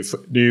 Pauli. Men det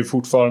är ju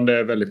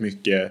fortfarande väldigt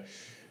mycket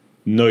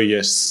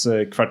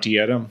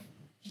nöjeskvarteren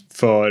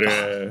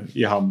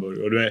i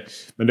Hamburg.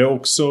 Men det är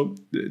också...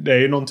 Det är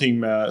ju någonting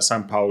med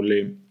St.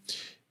 Pauli.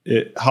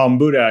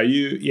 Hamburg är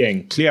ju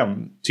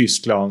egentligen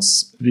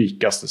Tysklands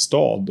rikaste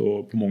stad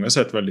och på många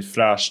sätt väldigt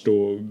fräscht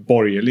och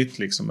borgerligt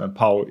liksom.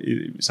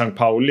 St.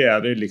 Pauli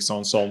är det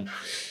liksom som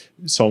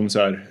som så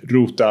här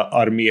Rota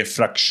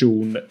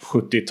arméfraktion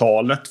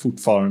 70-talet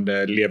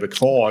fortfarande lever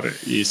kvar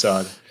i så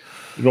här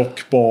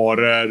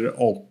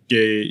rockbarer och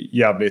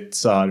jävligt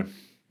så här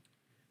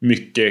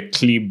mycket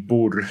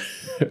klibbor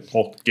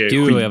och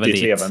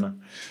skitigt levande.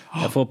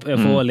 Jag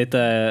får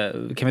lite...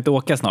 Kan vi inte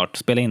åka snart?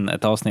 Spela in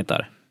ett avsnitt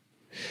där.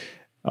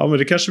 Ja, men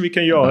det kanske vi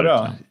kan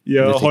göra.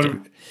 Jag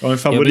har en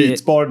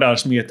favoritbar där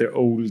som heter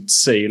Old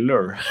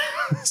Sailor.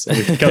 Så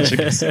vi kanske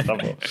kan sätta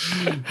på.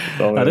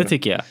 Ja, det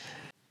tycker jag.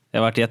 Jag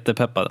har varit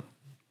jättepeppad.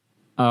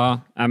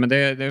 Ja, men det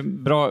är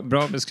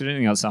bra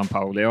beskrivning av São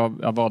Paulo.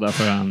 Jag var där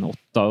för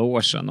 8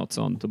 år sedan något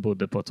sånt och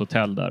bodde på ett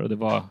hotell där och det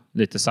var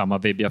lite samma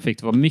vibb jag fick.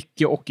 Det var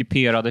mycket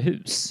ockuperade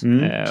hus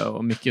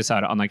och mycket så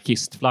här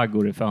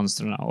anarkistflaggor i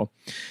fönstren och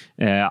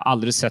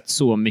aldrig sett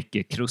så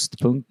mycket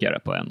krustpunkare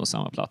på en och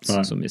samma plats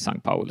som i São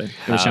Paulo.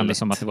 Det kändes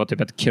som att det var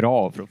typ ett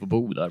krav för att få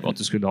bo där, att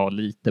du skulle ha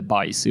lite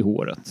bajs i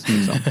håret.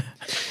 Liksom.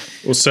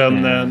 Och sen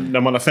när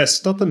man har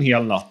festat en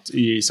hel natt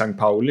i São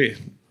Paulo,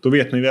 då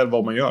vet ni väl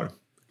vad man gör.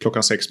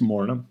 6:00 på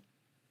morgonen.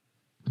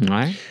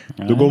 Nej.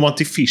 Då går man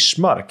till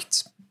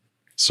Fischmarkt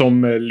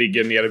som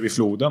ligger nere vid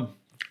floden.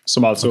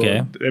 Som alltså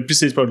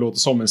precis bara låter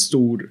som en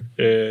stor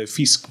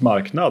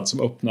fiskmarknad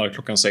som öppnar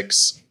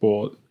 6:00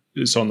 på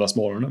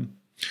söndagsmorgonen.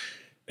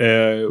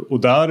 Och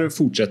där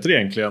fortsätter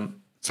egentligen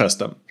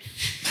festen.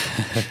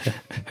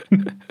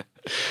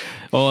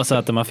 Och så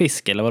äter man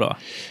fisk eller vadå?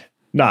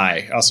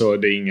 Nej, alltså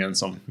det är ingen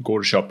som går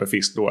och köper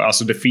fisk då.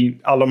 Alltså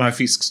alla de här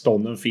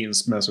fiskstånden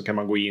finns, men så kan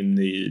man gå in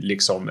i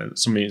liksom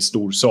som i en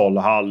stor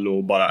salhall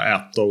och bara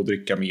äta och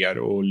dricka mer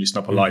och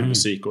lyssna på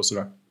livemusik och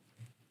sådär.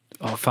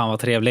 Fan vad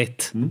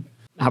trevligt.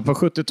 Här på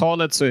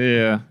 70-talet så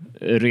är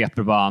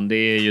Reeperbahn, det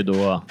är ju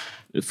då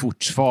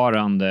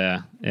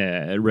fortfarande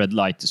Red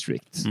Light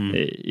District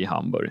i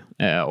Hamburg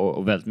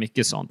och väldigt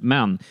mycket sånt.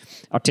 Men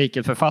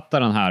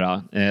artikelförfattaren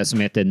här som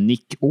heter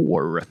Nick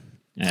Orr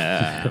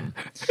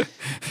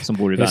som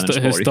bor i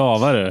Vänersborg. Hur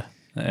stavar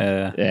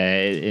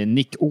du?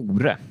 Nick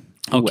Ore.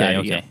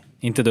 Okej.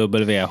 Inte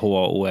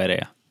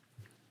W-H-O-R-E.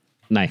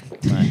 Nej.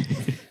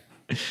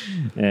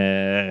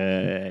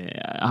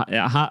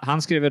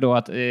 Han skriver då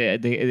att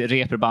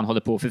Reeperbahn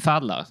håller på att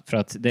förfalla för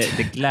att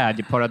det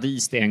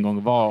glädjeparadis det en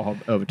gång var har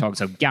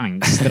övertagits av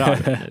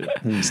gangstrar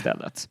nu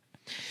istället.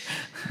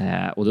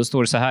 Och då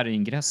står det så här i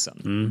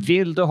ingressen.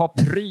 Vill du ha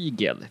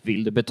prygel?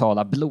 Vill du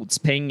betala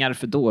blodspengar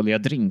för dåliga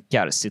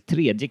drinkar? Se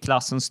 3:e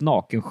klassens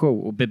nakenshow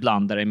och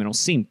beblanda dig med de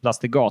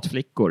simplaste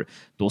gatflickor?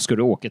 Då ska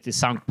du åka till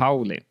São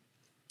Paulo.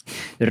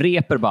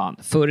 Reeperbahn,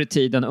 förr i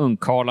tiden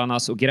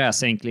ungkarlarnas och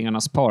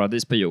gräsänklingarnas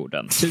paradis på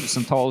jorden.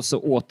 Tusentals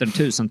och åter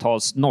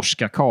tusentals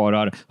norska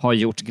karar har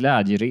gjort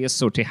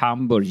glädjeresor till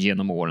Hamburg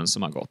genom åren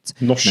som har gått.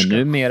 Men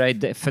numera är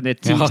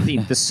definitivt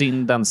inte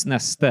syndens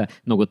näste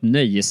något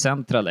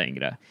nöjescentra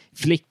längre.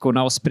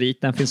 Flickorna och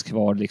spriten finns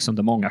kvar liksom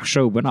de många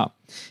showerna.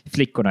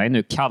 Flickorna är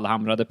nu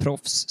kallhamrade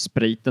proffs,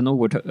 spriten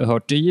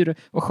oerhört dyr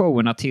och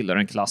showerna tillhör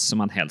en klass som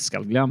man helst ska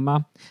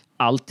glömma.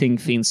 Allting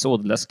finns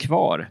således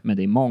kvar, men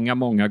det är många,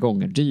 många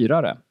gånger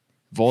dyrare.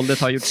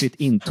 Våldet har gjort sitt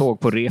intåg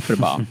på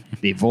Reeperbahn.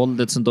 Det är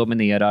våldet som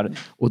dominerar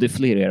och det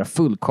florerar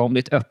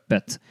fullkomligt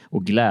öppet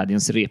och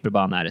glädjens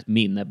Reeperbahn är ett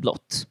minne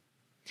blott.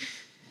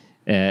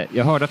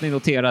 Jag hörde att ni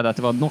noterade att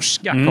det var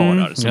norska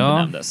karar som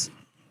benämndes.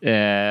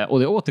 Och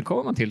det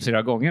återkommer man till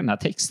flera gånger i den här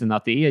texten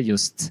att det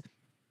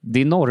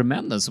är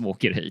norrmännen som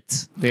åker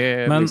hit. Det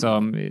är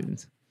liksom...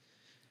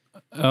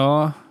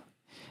 Ja.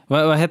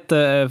 Vad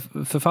hette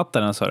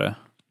författaren, sa du?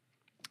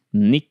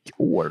 Nick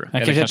Orr.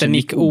 Han kanske heter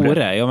Nick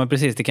Ore. Ja, men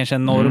precis. Det kanske är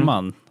en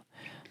norrman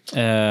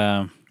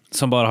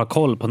som bara har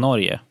koll på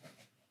Norge.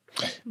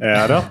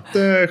 Är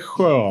det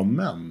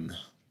sjömän?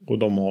 Och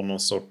de har någon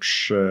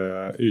sorts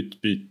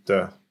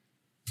utbyte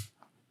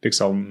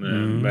liksom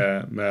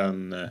med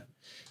en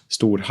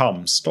stor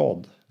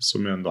hamnstad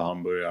som ändå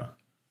Hamburg är.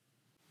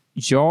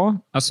 Ja,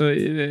 alltså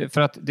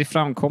för att det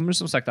framkommer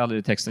som sagt aldrig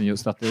i texten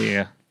just att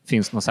det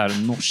finns någon så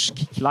här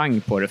norsk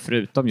klang på det,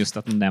 förutom just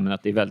att de nämner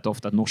att det är väldigt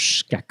ofta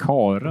norska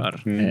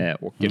karar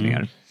åker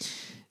ner.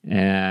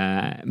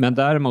 Men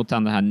däremot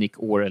han, den här Nick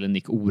Orr eller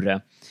Nick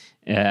Ore,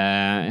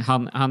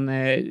 han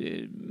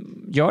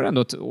gör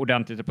ändå ett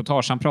ordentligt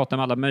reportage. Han pratar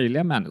med alla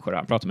möjliga människor.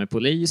 Han pratar med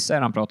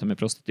poliser, han pratar med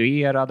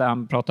prostituerade,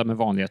 han pratar med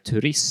vanliga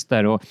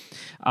turister och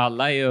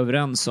alla är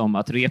överens om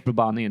att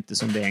Reeperbahn är inte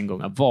som det en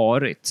gång har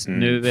varit.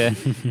 Nu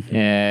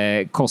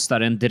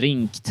kostar en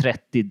drink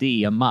 30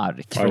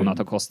 D-mark från att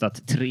ha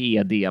kostat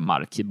 3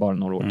 D-mark bara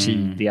några år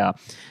tidigare.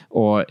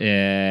 Och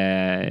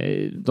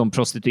de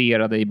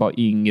prostituerade är bara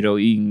yngre och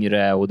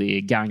yngre och det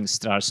är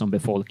gangstrar som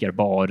befolkar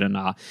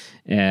barerna.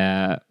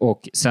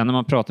 Och sen när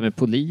man pratar med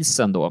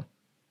polisen då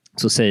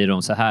så säger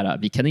de så här: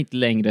 vi kan inte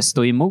längre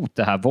stå emot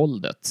det här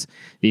våldet.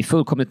 Vi är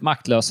fullkomligt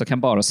maktlösa och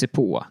kan bara se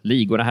på.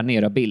 Ligorna här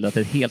nere har bildat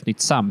ett helt nytt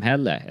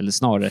samhälle, eller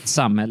snarare ett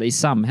samhälle i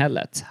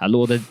samhället. Här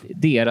låter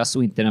deras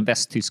och inte den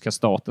västtyska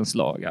statens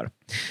lagar.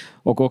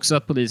 Och också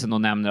att polisen då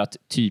nämner att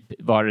typ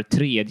var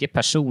tredje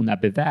person är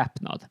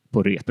beväpnad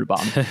på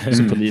Reeperbahn.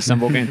 Så polisen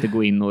vågar inte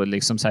gå in och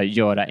liksom så här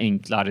göra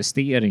enkla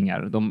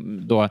arresteringar.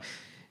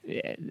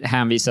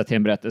 hänvisa till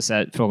en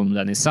berättelse, frågan om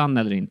den är sann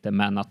eller inte,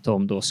 men att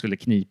de då skulle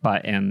knipa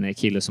en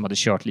kille som hade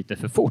kört lite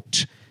för fort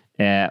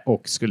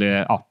och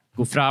skulle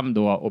gå fram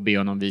då och be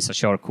honom visa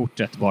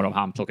körkortet, varav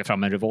han plockade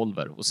fram en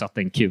revolver och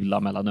satte en kula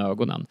mellan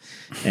ögonen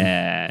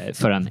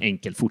för en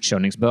enkel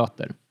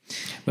fortkörningsböter.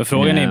 Men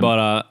frågan är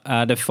bara,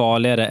 är det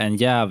farligare än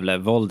Gävle,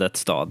 våldets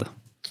stad?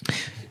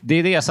 Det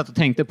är det jag satt och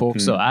tänkte på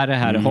också. Är det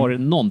här, har det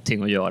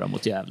någonting att göra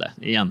mot Gävle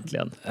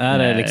egentligen? Är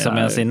det liksom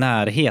ens i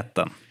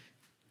närheten?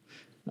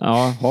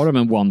 Ja, har de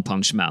en one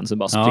punch man som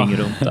bara springer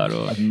runt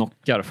där och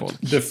knockar folk?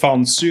 Det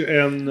fanns ju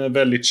en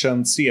väldigt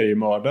känd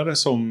seriemördare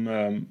som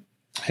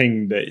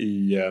hängde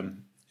i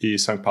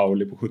St.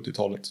 Pauli på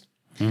 70-talet.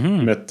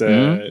 Med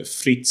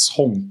Fritz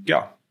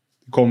Honka.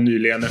 Det kom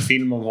nyligen en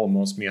film om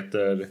honom som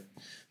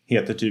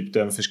heter typ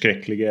Den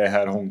förskräcklige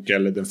herr Honka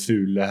eller Den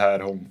fule herr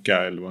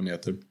Honka eller vad han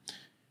heter.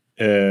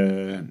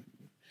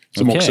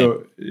 Som också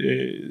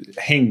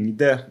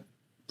hängde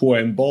på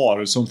en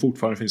bar som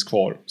fortfarande finns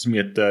kvar, som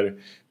heter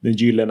Den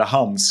gyllene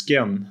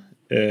handsken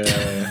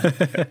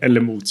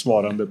eller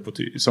motsvarande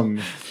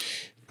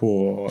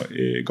på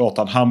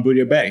gatan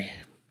Hamburgerberg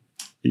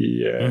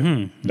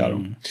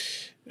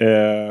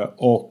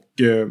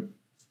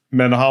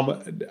men han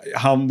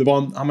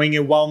var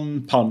ingen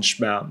one punch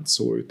man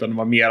så, utan det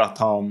var mer att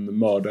han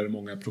mördade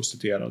många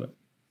prostituerade.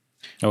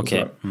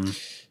 Okej.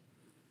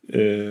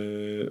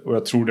 Och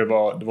jag tror det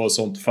var ett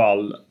sånt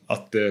fall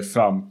att det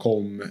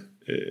framkom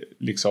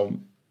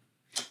liksom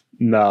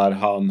när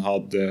han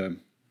hade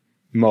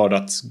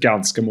mördat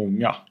ganska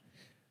många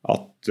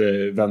att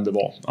vem det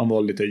var. Han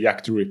var lite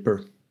Jack the Ripper.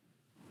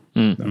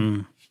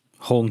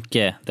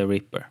 Honke the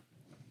Ripper.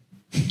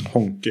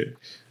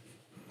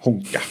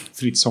 Honka.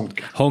 Fritz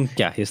Honka.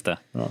 Honka, just det.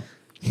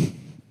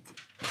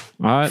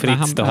 Ja,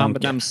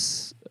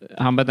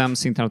 han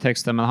bedöms inte av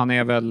texten, men han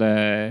är väl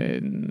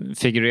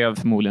figurerar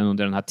förmodligen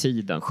under den här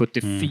tiden.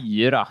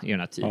 74 i den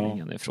här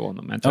tidningen ifrån.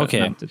 Men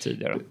inte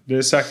tidigare. Det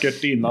är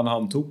säkert innan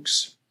han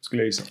togs,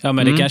 skulle jag gissa. Ja,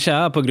 men det kanske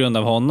är på grund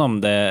av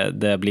honom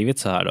det har blivit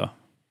så här då.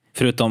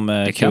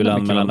 Förutom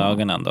kulan mellan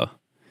ögonen då.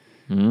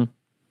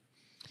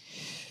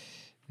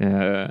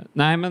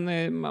 Nej,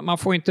 men man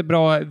får inte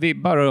bra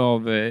vibbar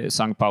av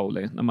St.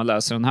 Pauli när man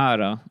läser den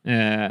här.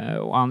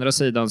 Å andra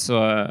sidan så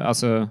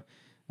alltså,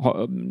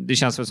 det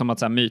känns väl som att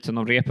så här, myten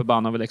om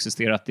Reeperbahn har väl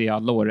existerat i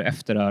alla år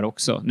efter det här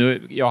också.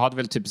 Jag hade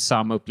väl typ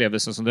samma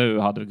upplevelse som du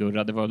hade,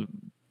 Gurra. Det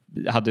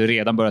hade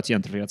redan börjat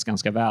gentrifieras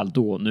ganska väl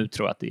då. Nu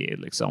tror jag att det är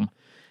liksom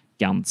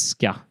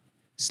ganska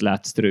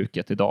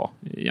slätstruket idag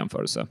i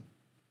jämförelse.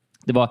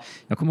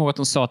 Jag kommer ihåg att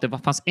de sa att det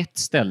fanns ett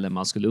ställe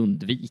man skulle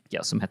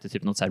undvika som hette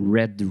typ något så här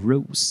Red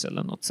Rose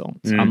eller något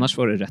sånt. Annars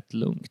var det rätt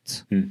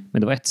lugnt.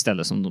 Men det var ett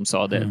ställe som de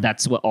sa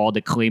that's where all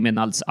the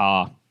criminals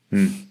are.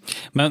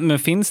 Men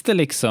finns det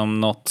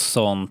liksom något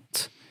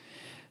sånt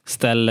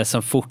ställe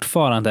som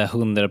fortfarande är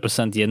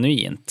 100%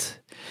 genuint?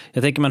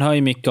 Jag tänker man hör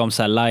ju mycket om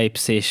så här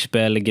Leipzig,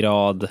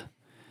 Belgrad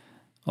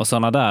och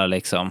såna där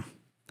liksom.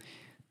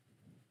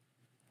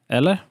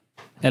 Eller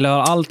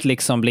har allt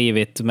liksom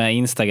blivit med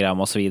Instagram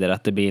och så vidare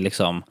att det blir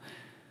liksom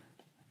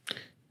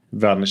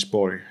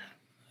Vänersborg.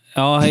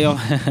 Ja,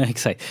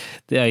 exakt.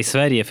 I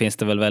Sverige finns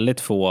det väl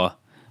väldigt få,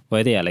 vad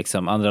är det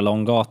liksom? Andra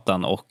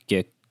Långgatan och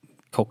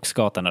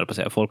Kocksgatan, eller på att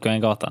säga,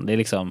 Folkungagatan. Det är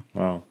liksom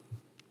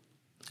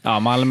ja,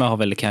 Malmö har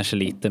väl kanske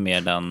lite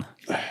mer den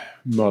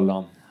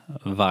Möllan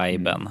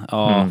viben.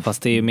 Ja,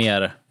 fast det är ju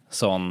mer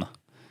sån,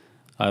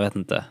 jag vet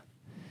inte.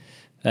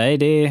 Nej,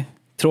 det är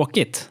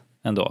tråkigt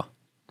ändå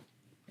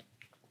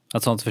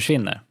att sånt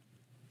försvinner.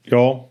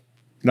 Ja.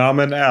 Nej,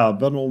 men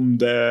även om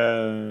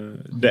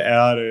det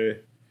är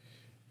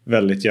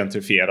väldigt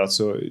gentrifierat,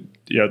 så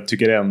jag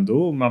tycker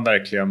ändå man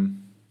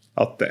verkligen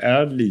att det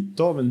är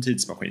lite av en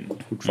tidsmaskin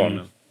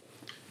fortfarande.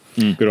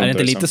 Är det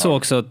inte lite så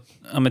också,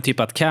 ja, men typ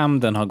att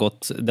Camden har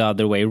gått the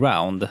other way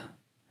round?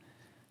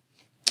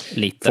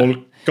 Lite. Folk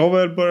har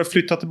väl börjat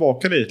flytta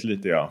tillbaka dit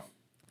lite, ja.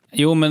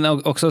 Jo, men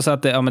också så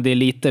att det är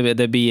lite,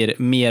 det blir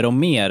mer och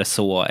mer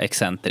så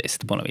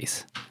excentriskt på något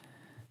vis.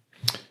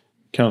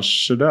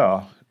 Kanske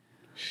det.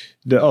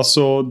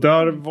 Alltså,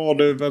 där var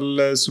det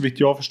väl, så vitt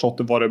jag har förstått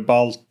det, var det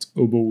ballt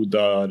och bo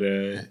där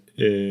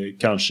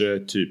kanske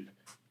typ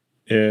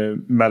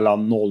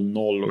mellan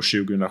 00 och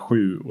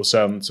 2007. Och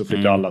sen så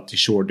flyttade alla till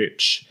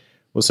Shoreditch.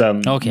 Och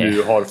sen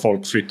nu har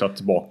folk flyttat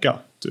tillbaka,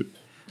 typ.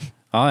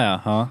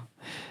 Ja,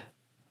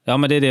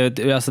 men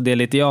det alltså det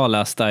lite jag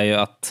läste är ju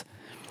att,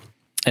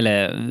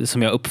 eller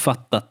som jag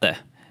uppfattat det,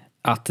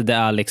 att det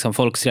är liksom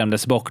folk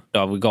skrämdes bort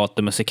av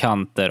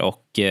gatumusikanter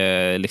och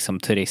liksom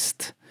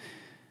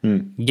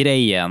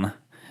turistgrejen.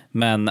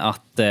 Men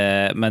att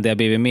men det har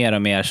blivit mer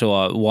och mer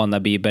så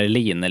wannabe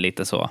Berlin,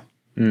 lite så.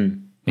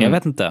 Jag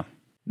vet inte.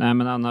 Nej,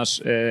 men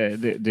annars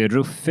det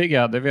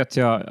ruffiga, det vet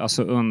jag,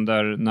 alltså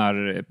under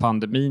när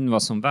pandemin var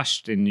som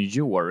värst i New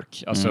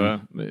York. Alltså,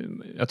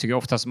 jag tycker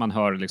oftast man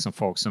hör liksom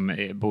folk som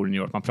bor i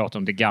New York, man pratar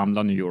om det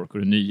gamla New York och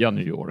det nya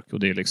New York, och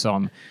det är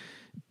liksom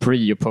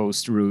pre- och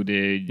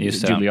post-Rudy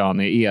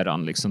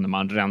Giuliani-eran, liksom, när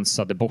man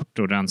rensade bort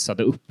och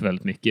rensade upp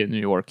väldigt mycket i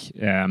New York.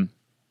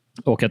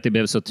 Och att det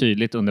blev så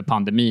tydligt under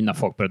pandemin när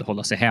folk började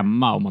hålla sig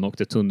hemma och man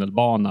åkte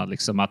tunnelbana.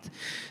 Liksom att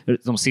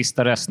de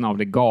sista resterna av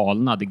det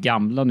galna, det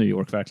gamla New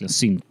York verkligen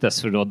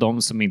syntes. För det var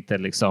de som inte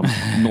liksom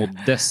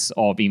nåddes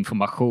av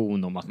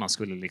information om att man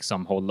skulle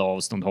liksom hålla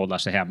avstånd, hålla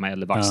sig hemma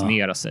eller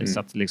vaccinera sig. Så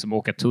att liksom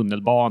åka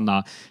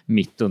tunnelbana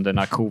mitt under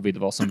när covid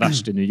var som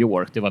värst i New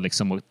York, det var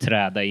liksom att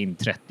träda in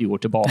 30 år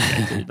tillbaka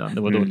i tiden.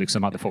 Det var då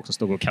liksom hade folk som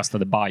stod och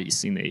kastade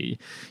bajs inne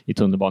i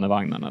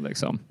tunnelbanevagnarna.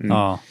 Liksom.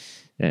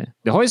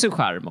 Det har ju sin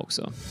charm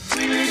också.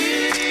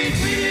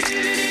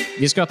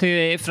 Vi ska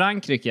till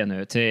Frankrike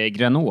nu, till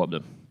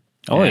Grenoble.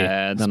 Oj,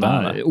 den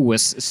här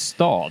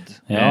OS-stad.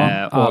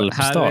 Ja,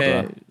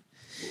 alpstad.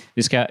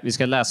 Vi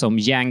ska läsa om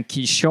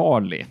Yankee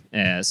Charlie,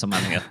 som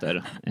han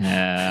heter.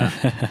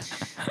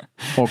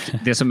 Och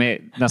det som är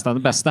nästan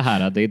det bästa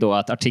här, det är då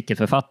att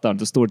artikelförfattaren,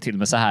 det står till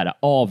med så här: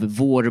 av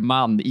vår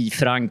man i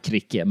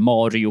Frankrike,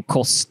 Mario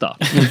Costa.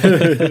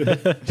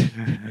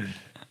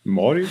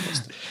 Mario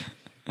Costa.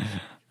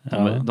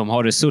 De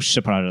har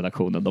resurser på den här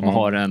redaktionen. De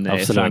har en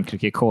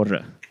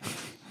Frankrike-korre.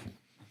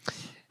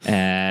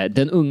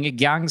 Den unge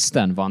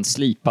gangstern var en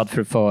slipad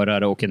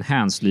förförare och en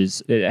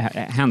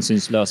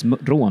hänsynslös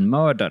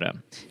rånmördare.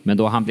 Men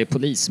då han blev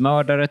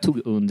polismördare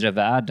tog undre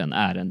världen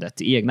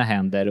ärendet i egna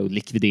händer och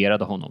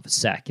likviderade honom för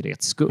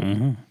säkerhets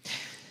skull.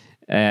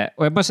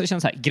 Och jag bara känner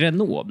så här,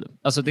 Grenoble.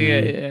 Alltså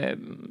det,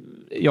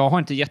 jag har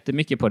inte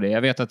jättemycket på det.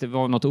 Jag vet att det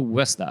var något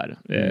OS där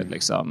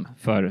liksom,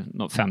 för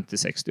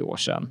 50-60 år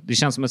sedan. Det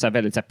känns som en så här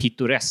väldigt så här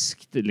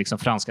pittoreskt, liksom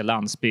franska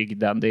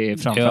landsbygden. Det är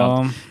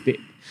framförallt...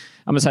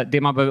 Ja, men så här,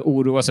 det man behöver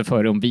oroa sig för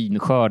är om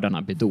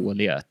vinskördarna blir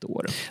dåliga ett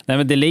år. Nej,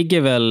 men det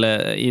ligger väl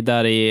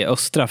där i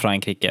östra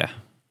Frankrike.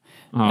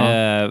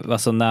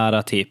 Alltså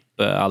nära typ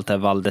allt det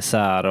Val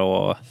d'Isère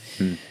och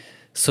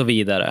så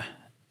vidare.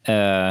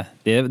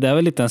 Det är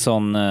väl lite en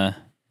sån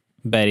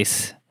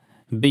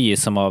bergsby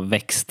som har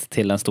växt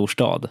till en stor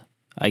stad,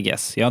 I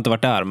guess. Jag har inte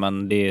varit där,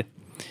 men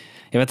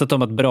jag vet att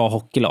de har ett bra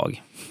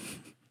hockeylag.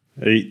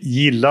 Jag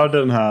gillar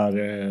den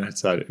här,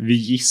 så här vi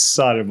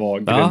gissar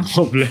vad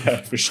Grenoble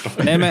är förstås.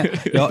 Nej, men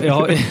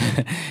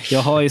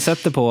jag har ju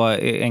sett det på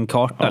en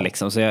karta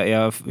liksom, så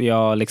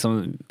jag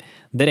liksom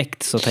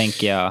direkt så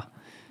tänker jag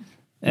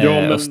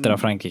östra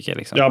Frankrike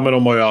liksom. Ja, men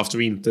de har ju haft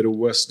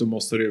vinter-OS, då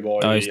måste det ju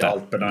vara i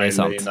Alperna det är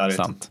sant, eller i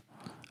närheten. Sant.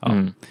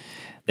 Ja.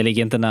 Det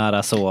ligger inte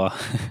nära så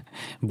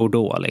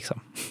Bordeaux liksom.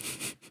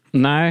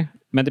 Nej,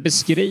 men det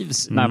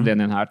beskrivs nämligen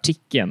i den här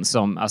artikeln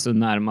som alltså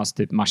närmast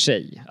typ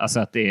Marseille. Alltså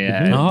att det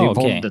är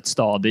våldets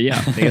stad igen.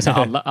 Det är så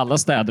alla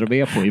städer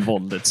de är på i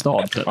våldets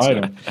stad.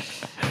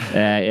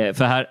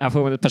 För här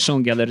får man ett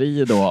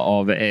persongalleri då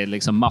av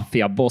liksom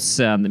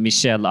maffiabossen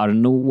Michel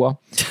Arnaud.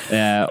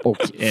 Och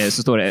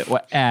så står det, och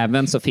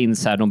även så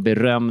finns här de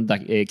berömda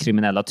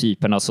kriminella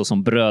typerna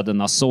såsom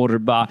bröderna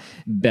Sorba,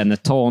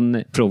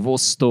 Benetton,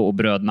 Provosto och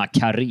bröderna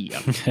Carré.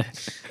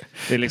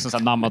 Det är liksom så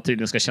att namn man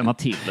tydligen ska känna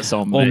till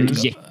som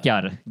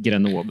jäckar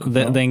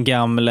Grenoble. Den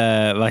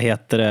gamle, vad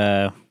heter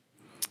det?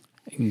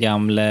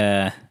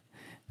 Gamle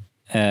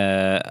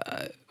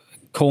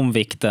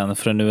konvikten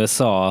från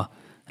USA,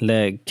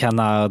 Le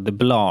Canard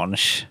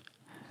Blanche,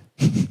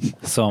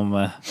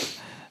 som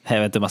jag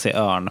vet inte om man säger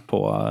örn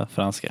på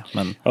franska.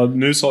 Men... Ja,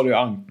 nu sa du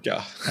anka.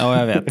 Ja,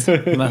 jag vet.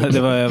 Men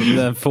det var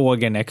den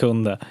fågeln jag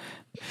kunde.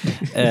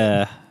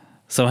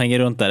 Som hänger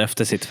runt där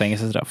efter sitt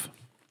fängelsestraff.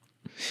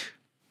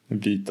 En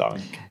vit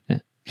anka.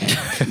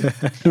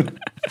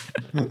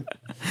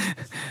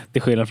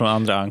 Till skillnad från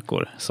andra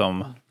ankor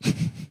som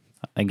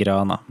är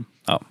gröna.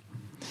 Ja.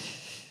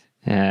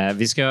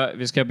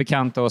 Vi ska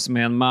bekanta oss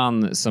med en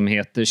man som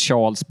heter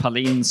Charles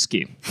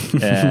Palinski,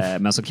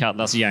 men som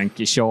kallas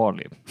Yankee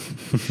Charlie.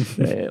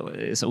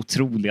 Det är så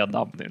otroliga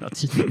namn i den här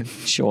tiden.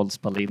 Charles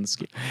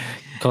Palinski.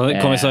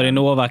 Kommissarie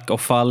Novak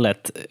och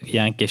fallet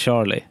Yankee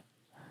Charlie.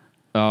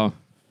 Ja.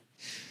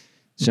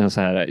 Det känns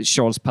så här.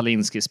 Charles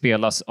Palinski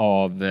spelas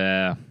av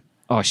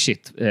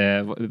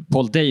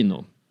Paul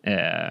Dano.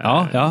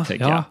 Ja,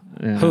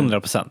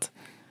 100%.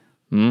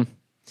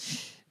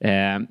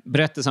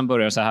 Berättelsen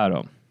börjar så här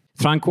då.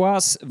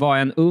 Francoise var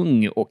en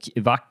ung och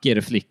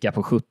vacker flicka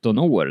på 17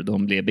 år då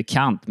hon blev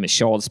bekant med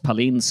Charles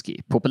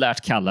Palinski,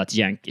 populärt kallat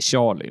Yankee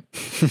Charlie.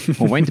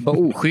 Hon var inte bara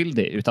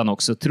oskyldig utan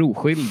också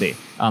troskyldig,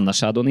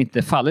 annars hade hon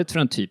inte fallit för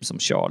en typ som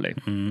Charlie.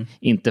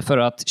 Inte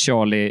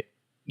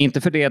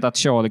för det att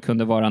Charlie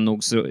kunde vara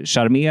nog så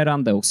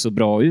charmerande och så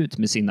bra ut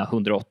med sina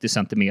 180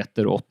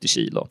 centimeter och 80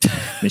 kilo.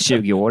 Men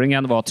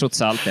 20-åringen var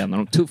trots allt en av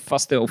de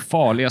tuffaste och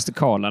farligaste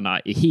karlarna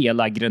i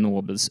hela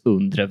Grenobles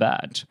undre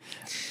värld.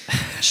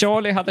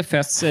 Charlie hade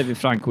fäst sig vid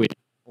Francois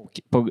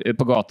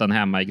på gatan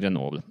hemma i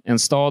Grenoble. En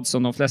stad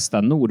som de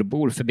flesta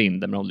nordbor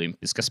förbinder med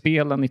olympiska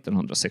spelen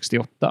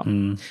 1968.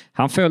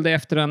 Han följde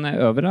efter henne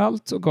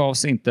överallt och gav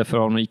sig inte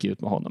förrän hon gick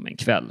ut med honom en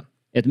kväll.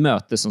 Ett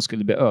möte som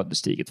skulle bli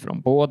ödesdigert för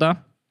dem båda.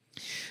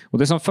 Och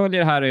det som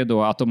följer här är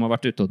då att de har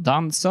varit ute och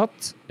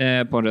dansat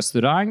på en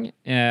restaurang.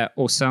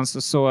 Och sen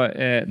så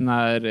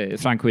när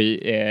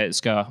Francois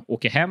ska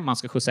åka hem, han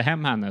ska skjutsa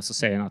hem henne, så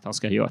säger han att han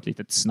ska göra ett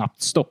litet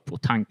snabbt stopp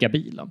och tanka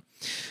bilen.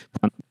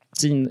 På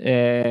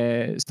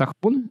en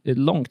station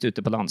långt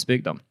ute på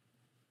landsbygden.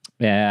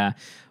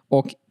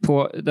 Och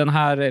på den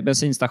här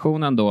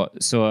bensinstationen då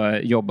så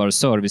jobbar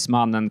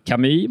servicemannen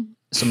Camille,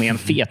 som är en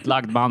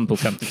fetlagd man på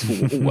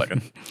 52 år.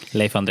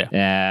 Leif André.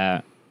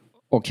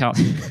 Och han...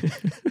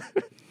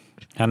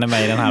 Han är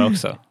med i den här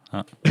också.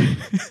 Ja.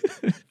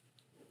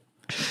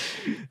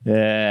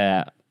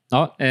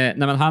 Nej,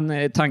 men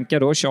han tankar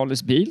då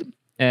Charlies bil.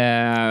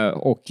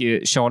 Och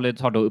Charlie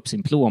tar då upp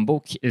sin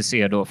plånbok,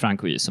 ser då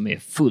Francois som är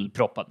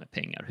fullproppad med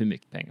pengar, hur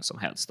mycket pengar som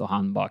helst, och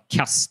han bara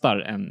kastar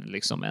en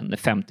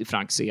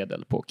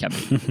 50-franksedel på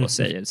Camille och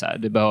säger så här: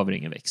 du behöver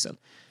ingen växel,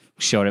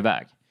 och kör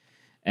iväg.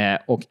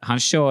 Och han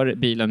kör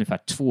bilen ungefär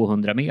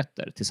 200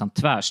 meter tills han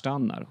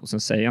tvärstannar, och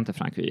sen säger han till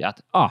Francois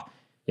att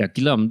jag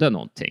glömde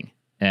någonting.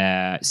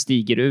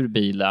 Stiger ur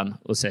bilen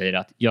och säger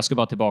att jag ska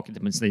bara tillbaka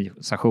till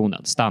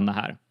bensinstationen, stanna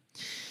här.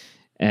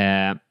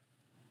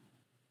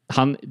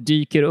 Han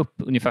dyker upp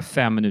ungefär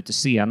 5 minuter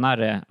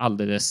senare,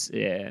 alldeles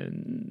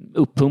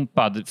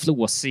uppumpad,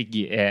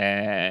 flåsig,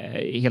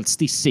 helt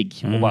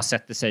stissig, och bara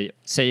sätter sig,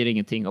 säger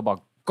ingenting och bara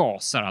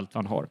gasar allt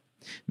vad han har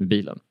med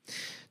bilen.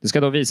 Det ska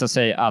då visa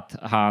sig att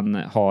han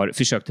har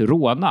försökt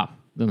råna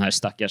den här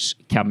stackars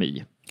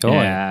Camille.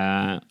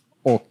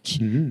 Och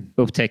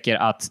upptäcker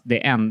att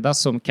det enda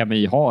som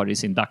Camille har i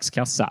sin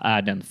dagskassa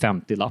är den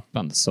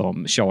 50-lappen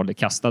som Charlie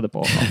kastade på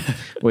honom.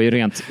 Och i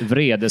rent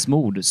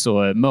vredesmord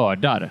så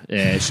mördar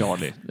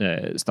Charlie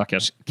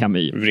stackars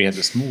Camille.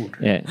 Vredesmord?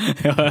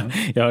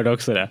 Jag hörde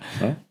också det.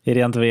 I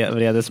rent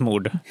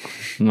vredesmord.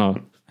 Ja.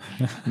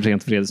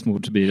 Rent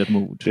vredesmord blir det ett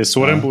mord. Det är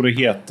så den borde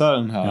heta,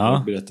 den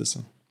här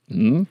berättelsen.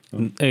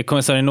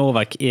 Kommissarie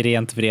Novak i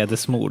rent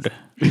vredesmord.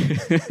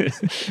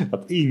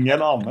 Att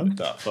ingen använt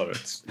det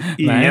förut.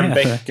 Ingen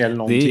bäck eller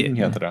någonting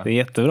heter det. Det är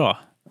jättebra.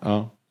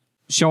 Ja.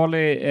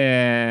 Charlie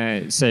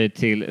säger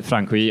till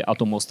Francois att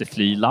de måste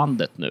fly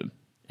landet nu.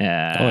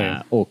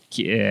 Och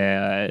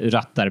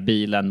rattar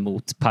bilen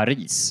mot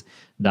Paris,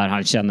 där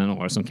han känner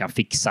några som kan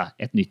fixa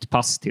ett nytt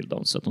pass till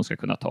dem så att de ska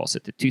kunna ta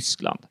sig till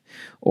Tyskland.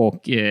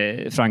 Och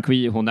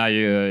Francois, hon är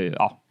ju...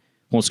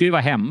 hon ska ju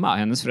vara hemma.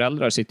 Hennes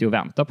föräldrar sitter och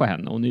väntar på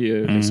henne. Hon är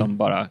ju liksom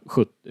bara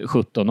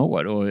 17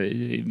 år och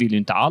vill ju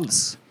inte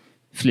alls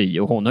fly.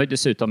 Och hon har ju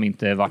dessutom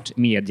inte varit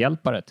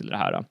medhjälpare till det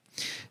här.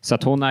 Så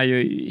att hon är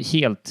ju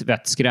helt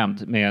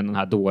vettskrämd med den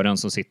här dåren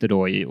som sitter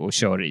då och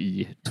kör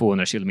i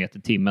 200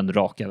 km/h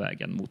raka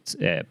vägen mot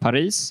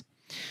Paris.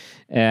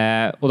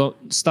 Och de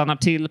stannar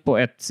till på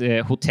ett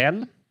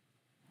hotell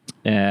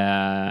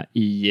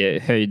i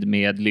höjd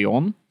med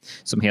Lyon,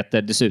 som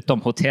heter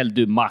dessutom Hotel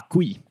du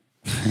Marquis.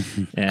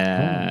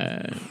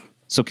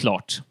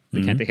 Såklart. Det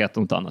kan inte heta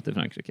något annat i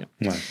Frankrike.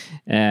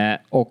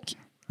 Och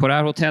på det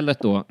här hotellet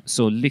då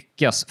så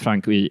lyckas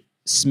Francois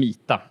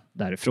smita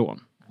därifrån.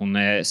 Hon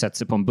sätter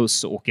sig på en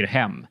buss och åker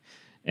hem.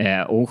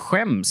 Och hon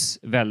skäms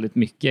väldigt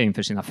mycket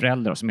inför sina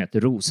föräldrar som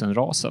heter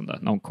rosenrasande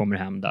när hon kommer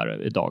hem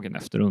där dagen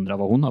efter och undrar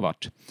vad hon har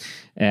varit.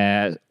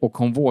 Och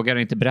hon vågar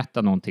inte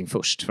berätta någonting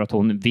först, för att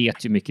hon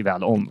vet ju mycket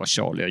väl om vad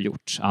Charlie har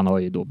gjort. Han har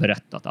ju då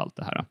berättat allt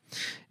det här.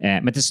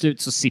 Men till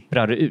slut så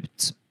sipprar det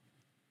ut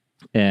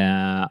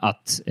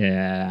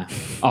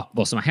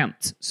vad som har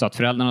hänt, så att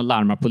föräldrarna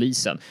larmar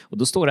polisen, och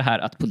då står det här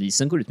att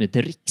polisen går ut med ett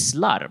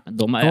rikslarm.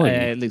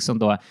 De liksom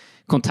då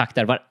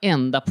kontaktar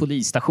varenda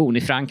polisstation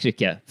i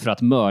Frankrike för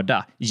att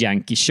mörda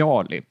Yankee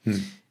Charlie.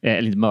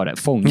 Eller inte mörda,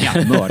 fånga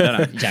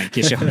mördaren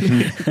Yankee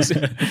Charlie.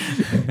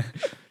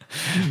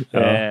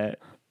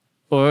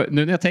 Och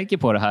nu när jag tänker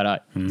på det här,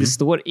 det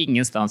står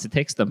ingenstans i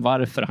texten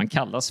varför han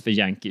kallas för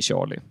Yankee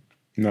Charlie.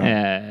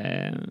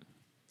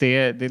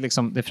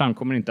 Det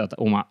framkommer inte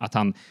att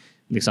han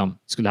liksom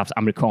skulle haft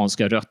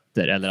amerikanska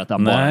rötter, eller att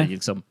han bara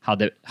liksom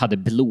hade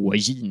blå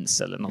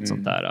jeans eller något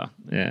sånt där.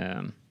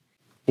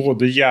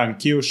 Både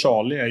Yankee och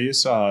Charlie är ju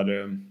så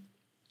här,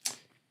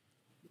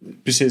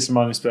 precis som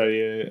man i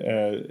Sverige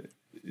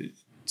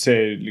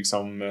säger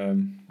liksom,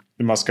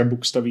 när man ska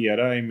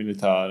bokstavera i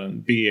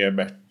militären, B är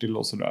Bertil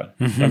och sådär.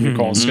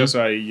 Amerikanska så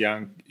är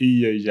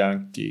I är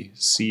Yankee,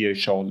 C är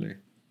Charlie.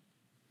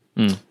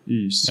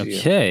 YC.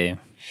 Okej.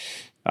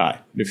 Nej,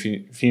 det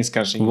finns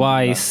kanske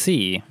ingen. YC.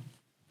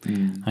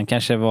 Han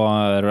kanske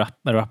var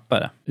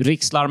rappare.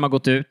 Rikslarm har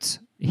gått ut.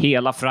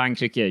 Hela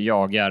Frankrike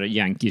jagar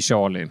Yankee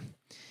Charlie.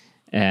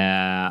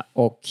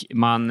 Och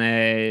man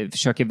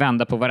försöker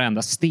vända på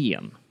varenda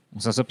sten.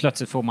 Och så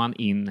plötsligt får man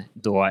in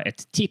då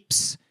ett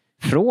tips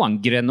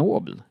från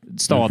Grenoble,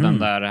 staden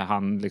där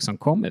han liksom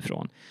kom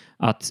ifrån,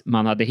 att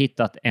man hade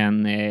hittat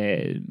en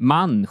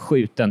man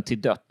skjuten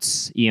till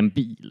döds i en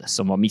bil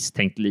som var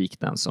misstänkt lik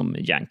den som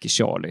Yankee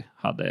Charlie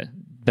hade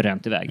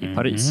bränt iväg i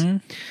Paris.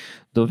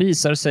 Då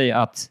visar det sig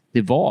att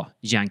det var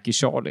Yankee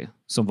Charlie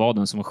som var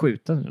den som var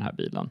skjuten i den här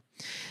bilen.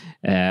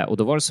 Och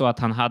då var det så att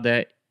han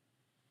hade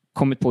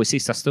kommit på i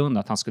sista stund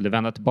att han skulle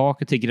vända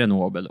tillbaka till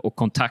Grenoble och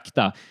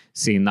kontakta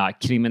sina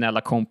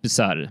kriminella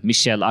kompisar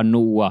Michel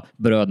Arnaud,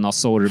 bröderna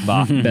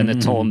Sorba,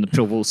 Benetton,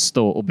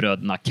 Provosto och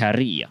bröderna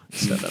Carré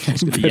istället. De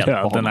skulle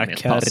hjälpa honom med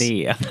ett pass.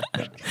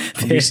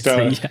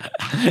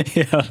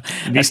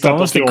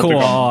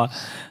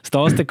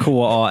 Stavas det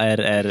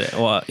K-A-R-R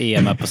och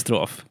E med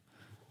apostrof?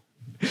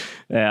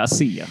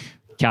 C.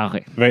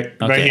 Carré.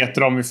 Vad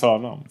heter de i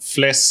förnamn?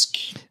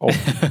 Fläsk och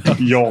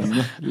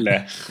John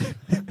Le.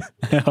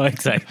 Ja,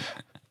 exakt.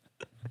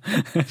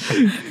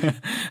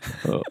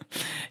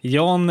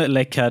 John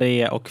Le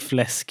Carré och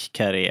Fläsk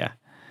Carré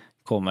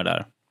kommer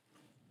där.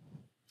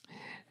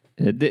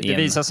 Det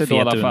visar sig då i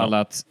alla fall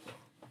att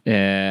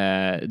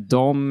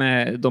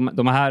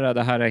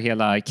det här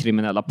hela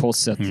kriminella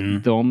posset,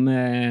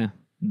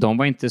 de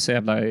var inte så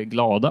jävla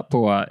glada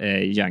på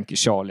Yankee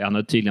Charlie. Han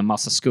hade tydligen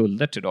massa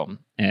skulder till dem.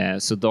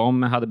 Så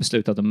de hade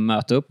beslutat att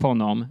möta upp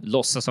honom,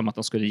 låtsas som att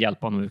de skulle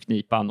hjälpa honom ur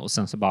knipan och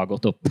sen så bara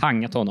gått och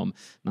pangat honom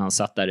när han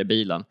satt där i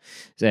bilen.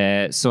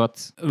 Så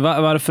att...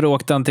 Varför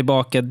åkte han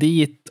tillbaka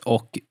dit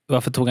och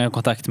varför tog han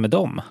kontakt med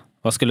dem?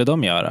 Vad skulle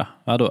de göra?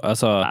 Vadå?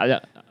 Alltså...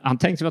 Han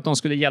tänkte väl att de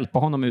skulle hjälpa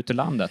honom ut ur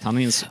landet. Han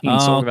insåg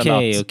väl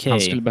att han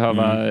skulle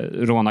behöva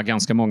råna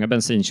ganska många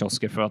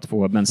bensinkiosker för att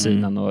få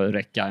bensinen att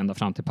räcka ända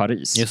fram till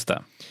Paris. Just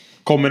det.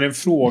 Kommer en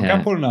fråga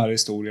på den här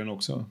historien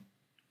också?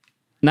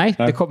 Nej,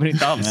 det kommer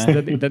inte alls.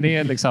 Den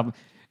är liksom...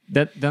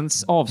 Den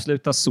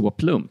avslutas så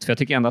plumpt. För jag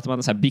tycker ändå att man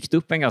har så här byggt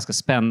upp en ganska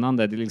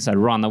spännande, det är liksom så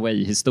här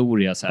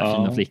runaway-historia. Så här,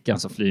 fina flickan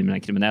som flyr med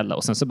den kriminella.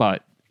 Och sen så bara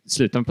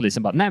slutar med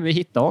polisen bara, nej, vi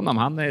hittade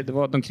honom. Det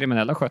var de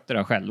kriminella skötte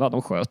det själva.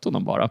 De sköt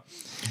honom bara.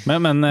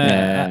 Men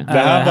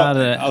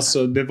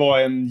det var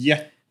en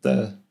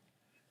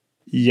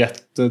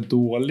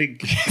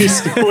jättedålig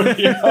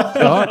historia.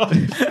 Ja,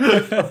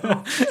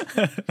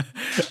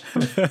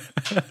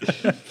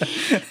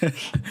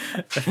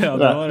 det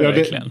var det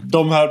verkligen.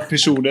 De här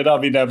personerna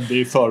vi nämnde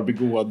i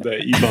förbigående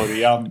i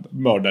början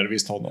mördade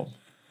visst honom.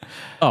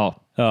 Ja.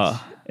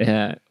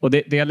 Och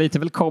det jag lite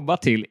vill komma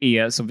till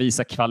är som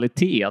visar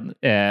kvaliteten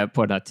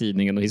på den här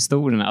tidningen och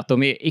historierna, att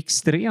de är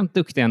extremt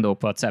duktiga ändå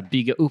på att så här,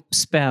 bygga upp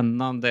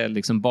spännande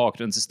liksom,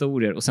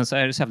 bakgrundshistorier och sen så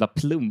är det så jävla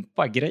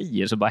plumpa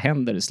grejer som bara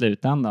händer i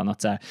slutändan,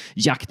 att så här,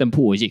 jakten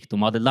pågick,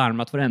 de hade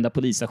larmat varenda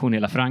polisstation i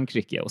hela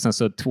Frankrike och sen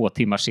så 2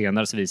 timmar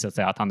senare så visade det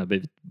sig att han hade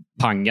blivit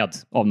pangad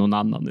av någon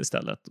annan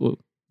istället och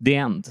the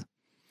end.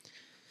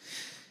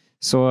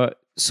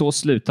 Så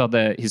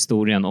slutade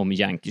historien om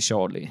Yankee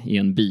Charlie i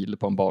en bil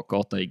på en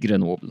bakgata i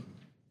Grenoble.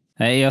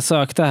 Nej, jag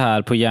sökte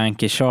här på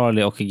Yankee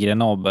Charlie och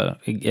Grenoble.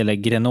 Eller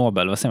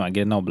Grenoble, vad säger man?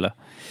 Grenoble.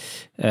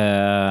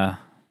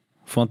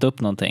 Får inte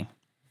upp någonting.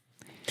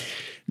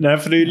 Nej,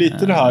 för det är ju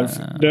lite det här.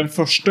 Den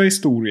första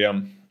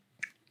historien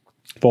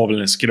var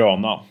väl en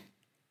skröna.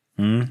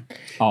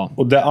 Ja.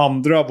 Och det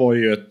andra var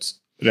ju ett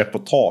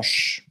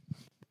reportage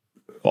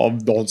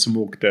av de som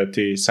åkte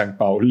till St.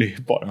 Pauli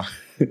bara.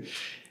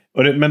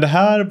 Men det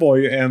här var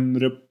ju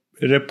en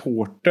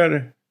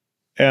reporter,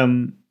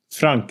 en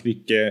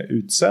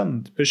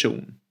Frankrike-utsänd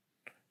person.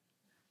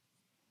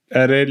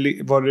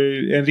 Var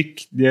det en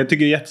riktig... Jag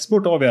tycker det är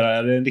jättesvårt att avgöra.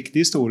 Är det en riktig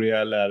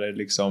historia eller är det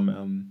liksom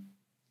en...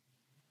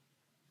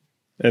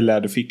 Eller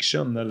är det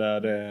fiction? Eller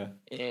är det...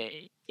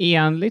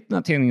 Enligt den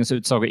här tidningens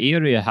utsaga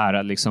är det ju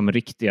här liksom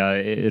riktiga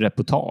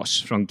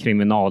reportage från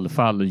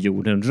kriminalfall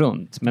jorden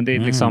runt. Men det är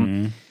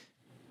liksom...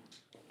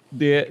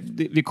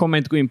 vi kommer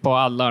inte gå in på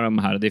alla de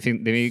här. Det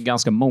är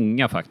ganska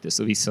många faktiskt.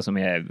 Och vissa som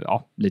är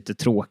lite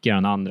tråkigare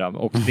än andra.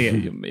 Och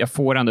jag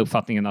får ändå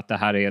uppfattningen att det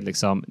här är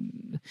liksom...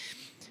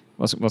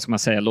 Vad ska man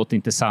säga? Låt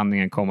inte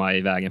sanningen komma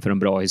i vägen för en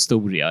bra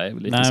historia.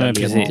 Lite så här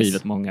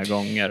ledmotivet många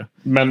gånger.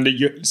 Men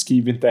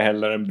skriv inte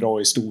heller en bra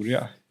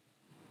historia.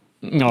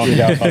 Ja. I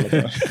det här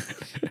fallet.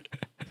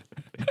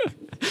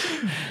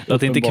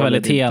 Låt inte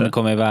kvaliteten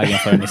komma i vägen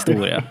för en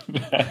historia.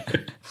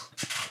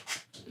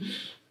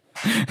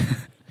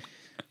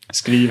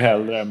 Skriv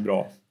hellre än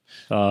bra.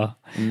 Ja.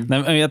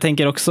 Nej, men jag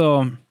tänker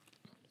också...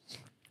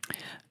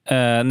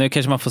 nu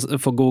kanske man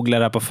får googla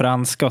det här på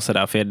franska och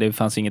sådär, för det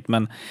fanns inget,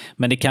 men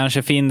det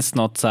kanske finns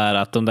något så här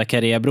att de där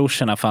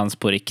Carré-brorsorna fanns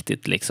på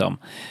riktigt liksom.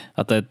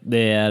 Att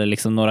det är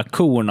liksom några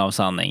korn av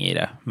sanning i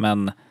det.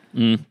 Men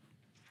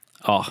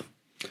ja,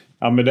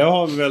 men det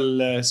har vi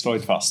väl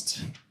slagit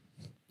fast.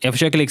 Jag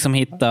försöker liksom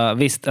hitta,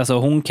 visst, alltså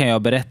hon kan ju ha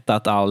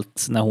berättat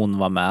allt när hon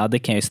var med. Det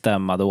kan ju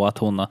stämma då att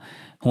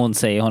hon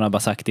säger, hon har bara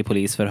sagt i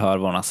polisförhör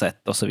vad hon har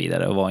sett och så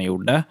vidare och vad hon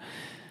gjorde.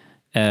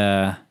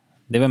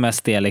 Det var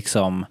mest det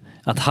liksom,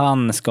 att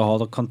han ska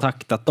ha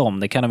kontaktat dem.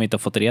 Det kan de inte ha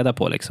fått reda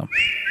på liksom.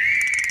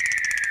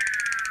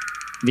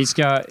 Vi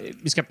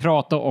ska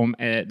prata om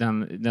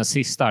den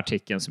sista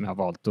artikeln som jag har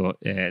valt att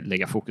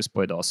lägga fokus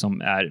på idag,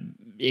 som är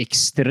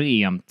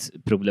extremt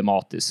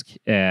problematisk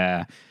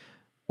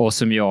och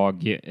som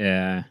jag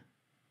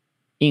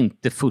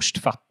inte först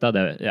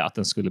fattade att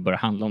den skulle börja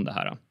handla om det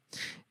här.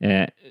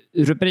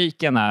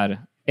 Rubriken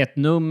är: ett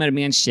nummer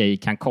med en tjej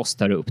kan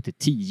kosta dig upp till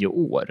 10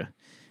 år.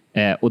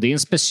 Och det är en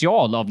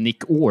special av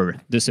Nick Orr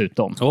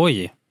dessutom.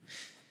 Oj,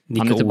 Nick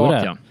han är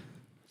tillbaka.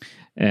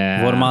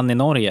 Vår man i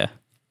Norge.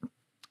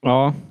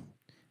 Ja,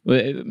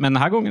 men den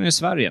här gången är det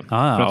Sverige.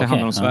 För att det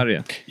handlar om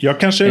Sverige. Jag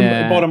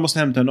kanske bara måste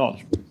hämta en öl.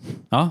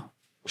 Ja,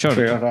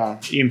 kör.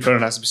 Inför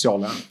den här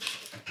specialen.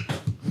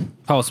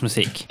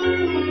 Pausmusik.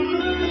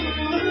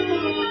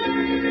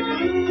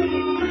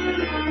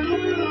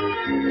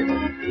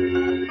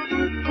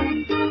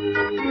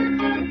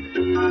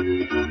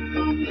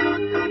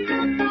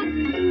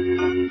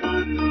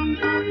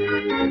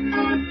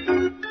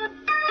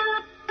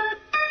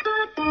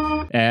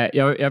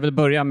 Jag vill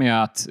börja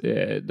med att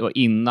då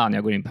innan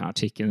jag går in på den här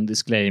artikeln, en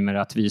disclaimer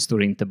att vi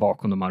står inte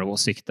bakom de här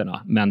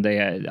åsikterna. Men det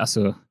är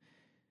alltså...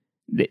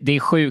 Det är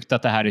sjukt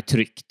att det här är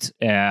tryckt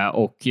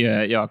och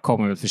jag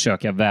kommer väl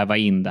försöka väva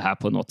in det här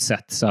på något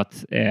sätt. Så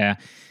att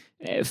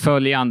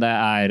följande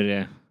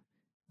är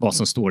vad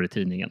som står i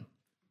tidningen,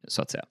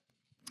 så att säga.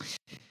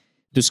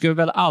 Du skulle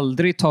väl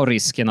aldrig ta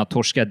risken att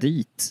torska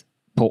dit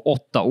på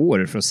 8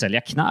 år för att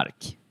sälja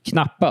knark?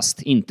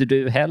 Knappast, inte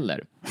du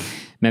heller.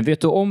 Men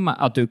vet du om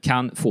att du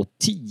kan få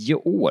 10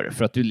 år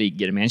för att du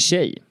ligger med en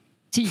tjej?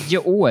 10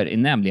 år är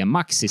nämligen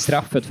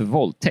maxistraffet för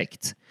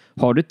våldtäkt.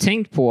 Har du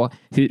tänkt på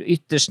hur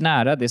ytterst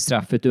nära det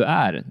straffet du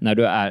är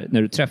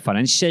när du träffar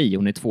en tjej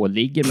och ni två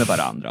ligger med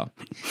varandra?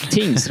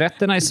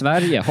 Tingsrätterna i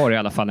Sverige har i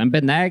alla fall en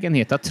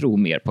benägenhet att tro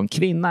mer på en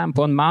kvinna än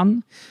på en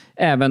man,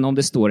 även om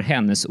det står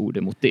hennes ord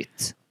emot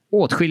ditt.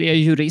 Åtskilliga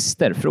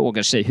jurister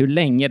frågar sig hur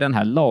länge den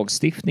här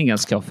lagstiftningen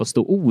ska få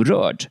stå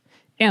orörd.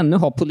 Ännu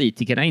har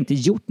politikerna inte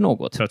gjort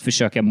något för att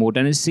försöka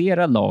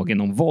modernisera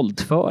lagen om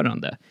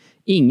våldförande.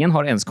 Ingen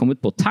har ens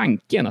kommit på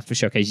tanken att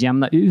försöka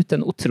jämna ut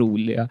den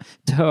otroliga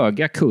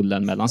höga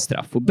kullen mellan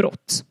straff och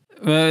brott.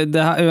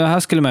 Det här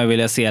skulle man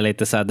vilja se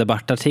lite så här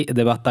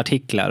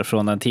debattartiklar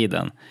från den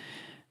tiden.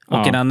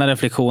 Och en annan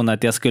reflektion är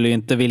att jag skulle ju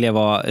inte vilja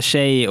vara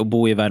tjej och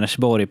bo i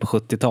Vänersborg på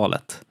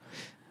 70-talet.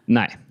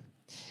 Nej.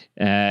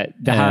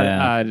 Det här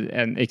är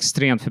en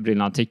extremt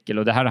förbryllande artikel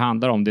och det här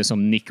handlar om det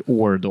som Nick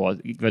Orr då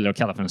väljer att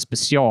kalla för en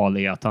special,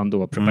 i att han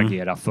då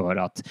propagerar för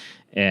att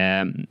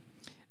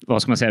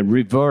vad ska man säga,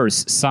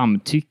 reverse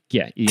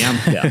samtycke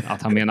egentligen.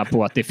 Att han menar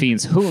på att det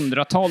finns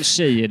hundratals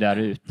tjejer där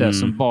ute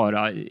som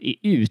bara är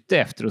ute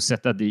efter att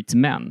sätta dit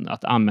män,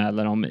 att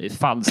anmäla dem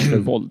falskt för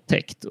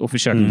våldtäkt och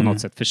försöka på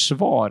något sätt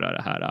försvara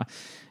det här.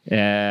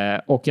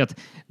 Och att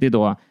det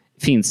då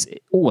finns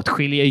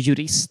åtskilliga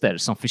jurister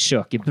som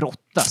försöker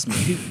brottas med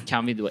hur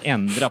kan vi då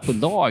ändra på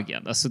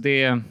lagen. Alltså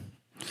det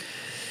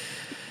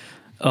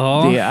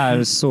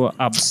är så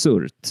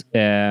absurt.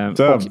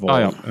 Det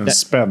var en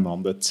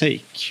spännande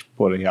take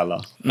på det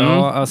hela.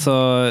 Ja, alltså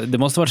det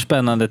måste varit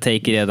spännande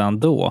take redan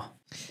då.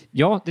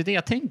 Ja, det är det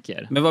jag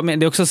tänker. Men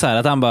det är också så här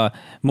att han bara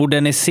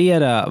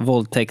modernisera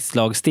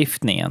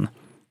våldtäktslagstiftningen.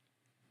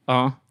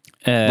 Ja.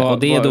 Och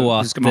det är då hur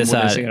att ska man det så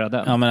här, modernisera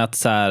den? ja, men att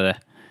så här,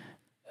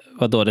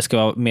 vadå, det ska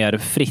vara mer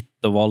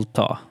fritt att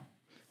våldta.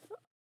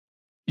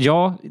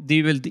 Ja, det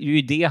är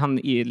ju det han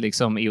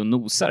är och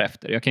nosar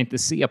efter. Jag kan inte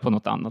se på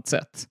något annat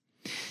sätt.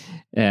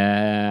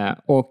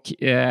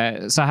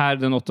 Så här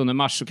den 8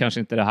 mars så kanske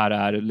inte det här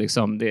är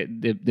liksom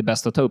det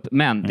bästa att ta upp.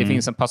 Men det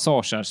finns en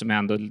passage här som jag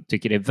ändå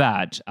tycker är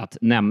värd att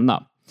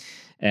nämna.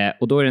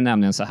 Och då är det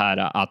nämligen så här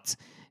att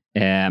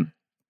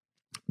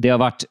det har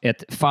varit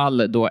ett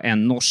fall då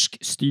en norsk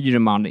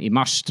styrman i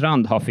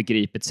Marstrand har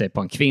förgripit sig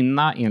på en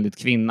kvinna.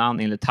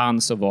 Enligt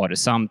han så var det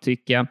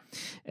samtycke.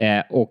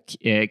 Och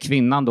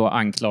kvinnan då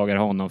anklagar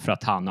honom för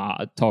att han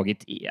har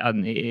tagit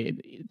en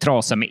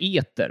trasa med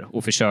eter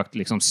och försökt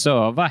liksom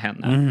söva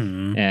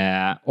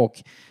henne. Och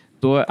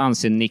då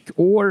anser Nick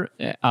Orr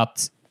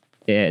att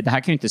det här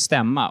kan ju inte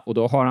stämma. Och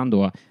då har han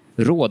då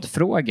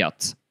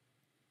rådfrågat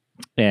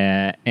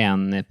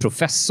en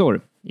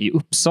professor i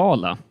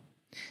Uppsala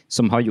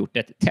som har gjort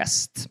ett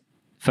test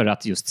för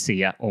att just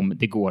se om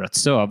det går att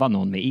söva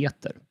någon med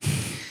eter.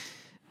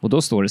 Och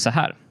då står det så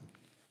här.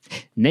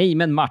 Nej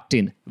men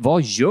Martin,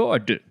 vad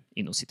gör du?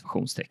 Inom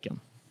situationstecken.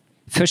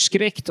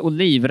 Förskräckt och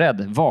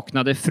livrädd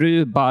vaknade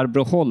fru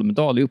Barbro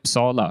Holmdahl i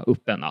Uppsala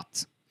upp en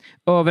natt.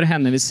 Över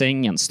henne vid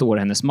sängen står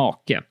hennes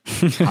make.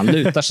 Han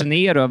lutar sig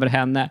ner över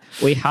henne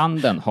och i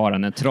handen har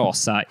han en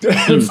trasa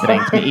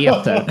indränkt med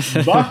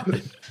eter. Va?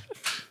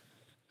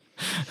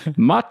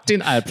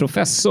 Martin är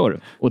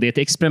professor och det är ett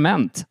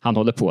experiment han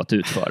håller på att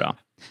utföra.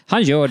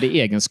 Han gör det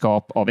i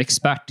egenskap av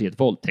expert i ett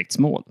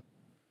våldtäktsmål.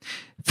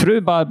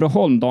 Fru Barbro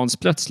Holmdahls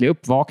plötsliga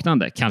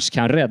uppvaknande kanske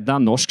kan rädda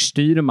en norsk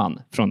styrman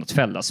från att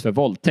fällas för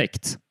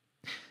våldtäkt.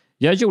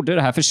 Jag gjorde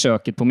det här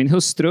försöket på min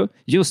hustru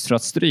just för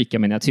att stryka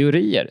mina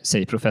teorier,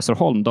 säger professor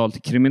Holmdahl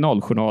till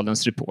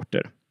Kriminaljournalens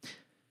reporter.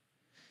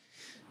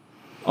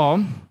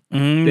 Ja,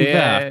 det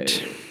är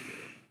värt.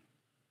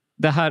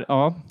 Det här,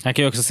 ja. Han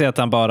kan ju också säga att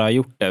han bara har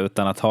gjort det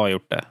utan att ha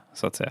gjort det,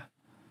 så att säga.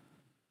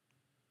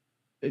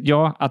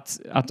 Ja,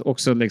 att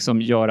också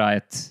liksom göra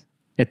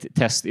ett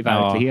test i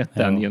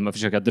verkligheten genom att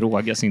försöka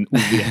droga sin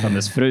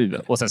ovetandes fru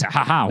och sen säga,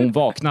 haha, hon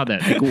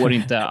vaknade. Det går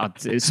inte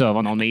att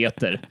söva någon med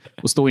eter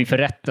och stå inför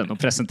rätten och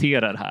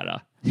presentera det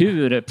här.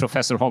 Hur,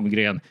 professor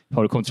Holmgren,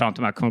 har du kommit fram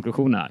till de här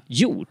konklusionerna?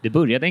 Jo, det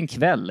började en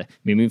kväll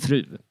med min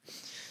fru.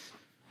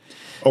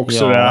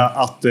 Också det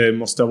att det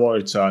måste ha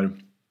varit så här.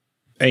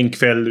 En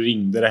kväll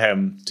ringde det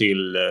hem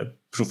till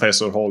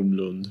professor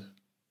Holmlund.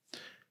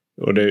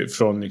 Och det är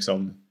från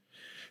liksom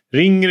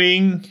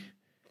ring.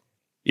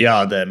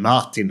 Ja, det är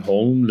Martin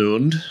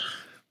Holmlund.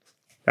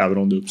 Även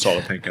om det är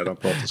Uppsala tänker jag att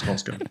han pratar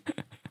skånska.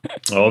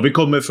 Ja, vi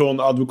kommer från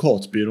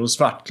advokatbyrån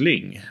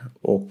Svartling.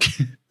 Och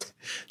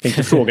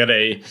Tänkte fråga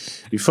dig.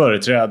 Vi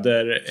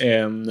företräder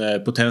en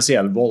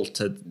potentiell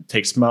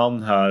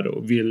våldtäktsman här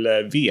och vill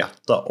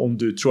veta om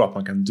du tror att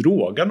man kan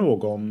droga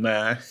någon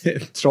med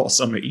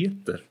trasa med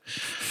eter.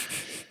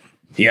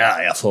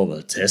 Ja, jag får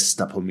väl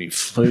testa på min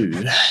fru.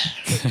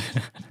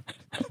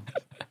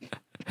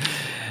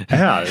 Det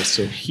här är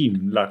så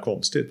himla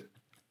konstigt.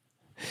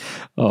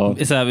 Ja.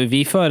 Så här,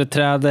 vi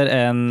företräder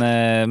en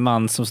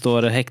man som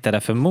står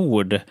häktad för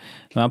mord.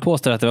 Men han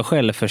påstår att det var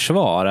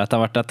självförsvar. Att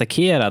han varit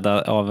attackerad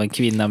av en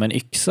kvinna med en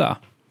yxa.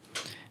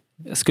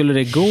 Skulle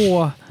det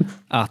gå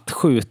att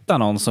skjuta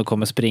någon som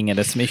kommer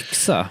springandes med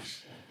yxa?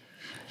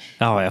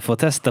 Ja, jag får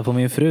testa på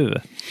min fru.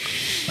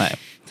 Nej.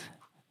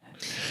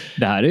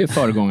 Det här är ju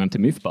föregången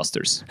till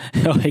Mythbusters.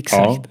 Ja,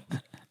 exakt.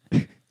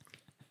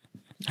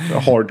 Ja.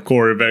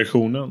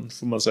 Hardcore-versionen,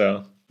 får man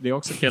säga. Det är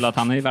också kul att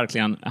han har ju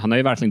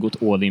verkligen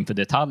gått all in för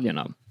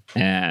detaljerna.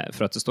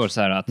 För att det står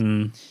så här att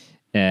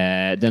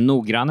den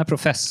noggranna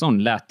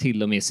professorn lät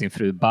till och med sin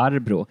fru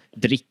Barbro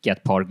dricka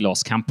ett par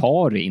glas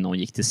Campari innan hon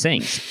gick till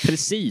sängs.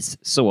 Precis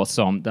så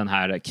som den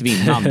här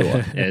kvinnan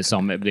då,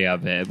 som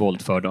blev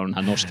våldförd av den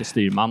här norska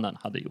styrmannen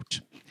hade gjort.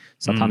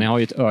 Så att han har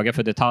ju ett öga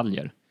för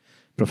detaljer,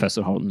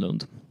 professor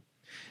Holmlund.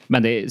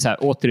 Men det är så här,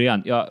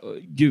 återigen,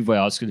 gud vad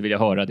jag skulle vilja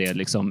höra det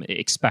liksom,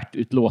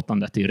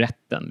 expertutlåtandet i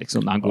rätten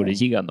liksom, när han går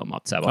igenom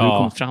att så här, vad har du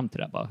kommit fram till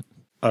det? Bara?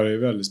 Ja, det är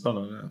väldigt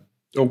spännande.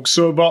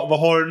 Också,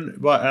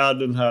 vad är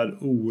den här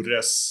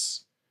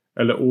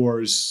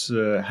Ors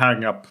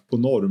hang-up på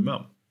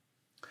normen?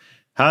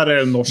 Här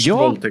är en norsk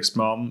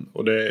våldtäktsman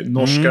och det är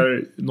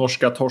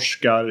norska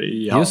torskar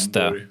i Hamburg. Just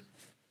det.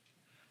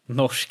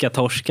 Norska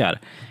torskar.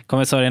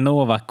 Kommissarie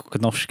Novak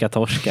och norska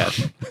torskar.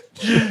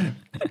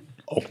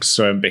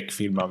 Också en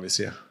Beck-film man vill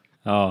se.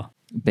 Ja.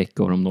 Beck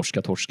och de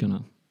norska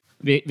torskarna.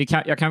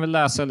 Jag kan väl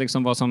läsa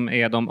liksom vad som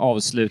är de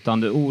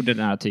avslutande orden i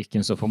den här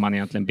artikeln, så får man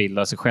egentligen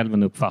bilda sig själv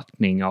en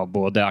uppfattning av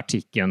både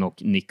artikeln och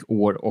Nick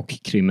Orr och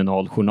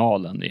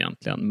Kriminaljournalen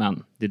egentligen.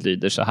 Men det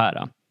lyder så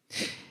här.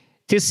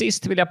 Till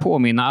sist vill jag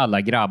påminna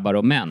alla grabbar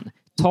och män.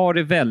 Ta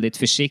det väldigt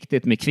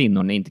försiktigt med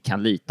kvinnor ni inte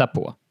kan lita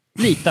på.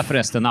 Lita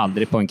förresten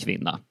aldrig på en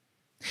kvinna.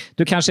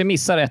 Du kanske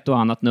missar ett och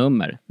annat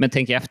nummer, men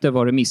tänk efter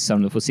vad du missar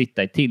om du får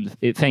sitta i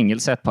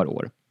fängelse ett par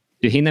år.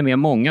 Du hinner med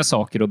många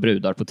saker och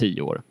brudar på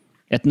 10 år.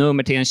 Ett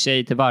nummer till en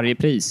tjej till varje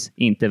pris,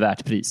 inte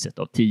värt priset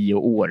av 10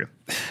 år.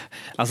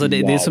 Alltså det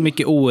är så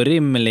mycket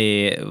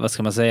orimlig, vad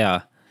ska man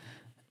säga?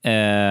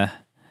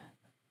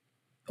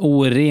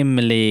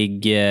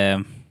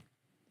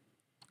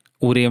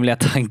 Orimliga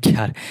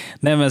tankar.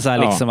 Nej men så här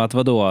liksom att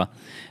vadå?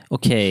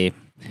 Okej.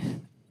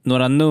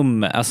 Några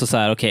nummer, alltså så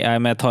här,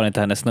 men jag tar inte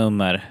hennes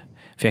nummer.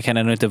 För jag kan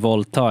ändå inte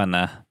våldta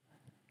henne.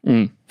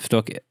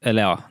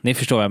 Ni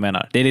förstår vad jag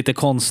menar. Det är lite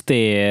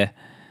konstigt.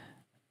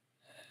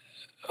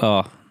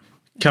 Ja.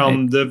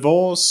 Kan det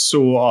vara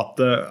så att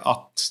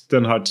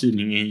den här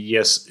tidningen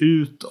ges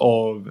ut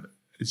av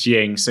ett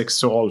gäng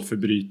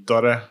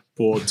sexualförbrytare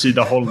på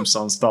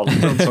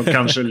Tidaholmsanstalten som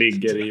kanske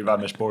ligger i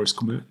Vänersborgs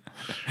kommun?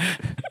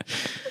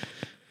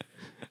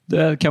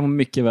 Det kan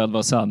mycket väl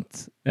vara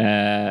sant.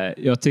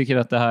 Jag tycker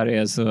att det här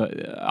är så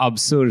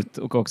absurt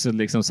och också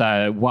liksom så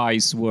här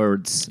wise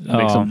words.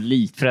 Ja. Liksom,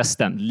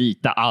 förresten,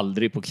 lita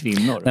aldrig på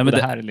kvinnor. Nej, men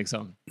det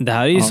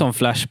här är ju som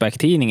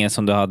Flashback-tidningen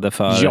som du hade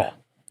för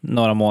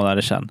några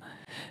månader sedan.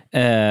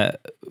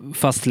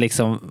 Fast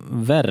liksom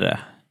värre.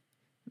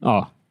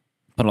 Ja.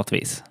 På något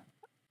vis.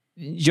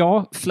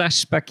 Ja,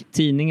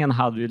 Flashback-tidningen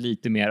hade ju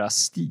lite mera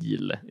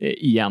stil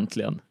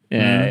egentligen.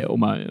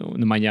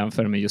 När man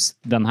jämför med just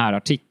den här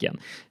artikeln.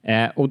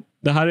 Och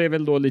det här är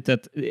väl då lite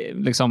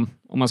liksom,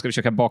 om man ska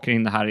försöka baka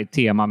in det här i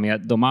tema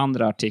med de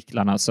andra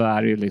artiklarna, så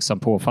är det ju liksom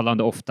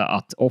påfallande ofta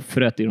att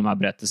offret i de här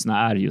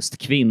berättelserna är just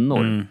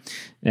kvinnor.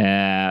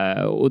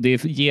 Och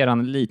det ger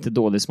en lite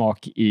dålig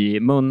smak i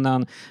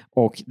munnen,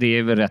 och det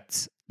är väl rätt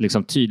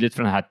liksom tydligt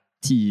för den här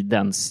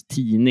tidens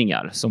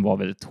tidningar som var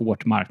väldigt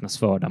hårt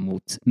marknadsförda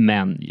mot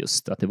män,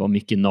 just att det var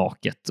mycket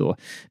naket och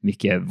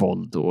mycket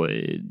våld och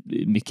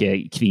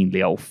mycket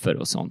kvinnliga offer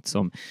och sånt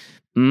som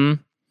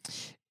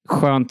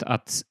skönt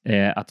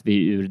att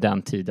vi ur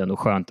den tiden, och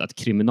skönt att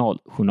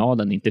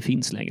Kriminaljournalen inte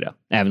finns längre,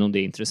 även om det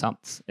är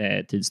intressant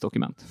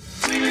tidsdokument.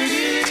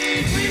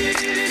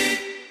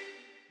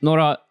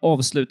 Några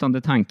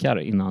avslutande tankar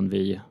innan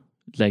vi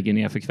lägger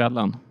ner för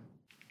kvällen.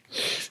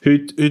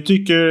 Hur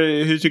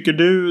tycker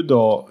du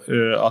då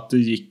att det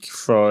gick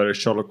för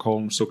Sherlock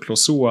Holmes och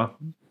Clouseau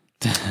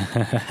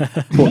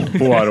på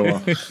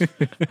Poirot?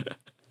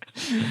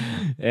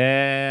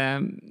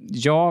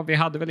 Ja, vi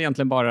hade väl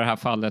egentligen bara det här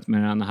fallet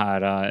med den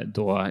här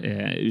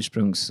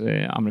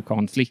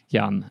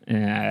ursprungsamerikanflickan.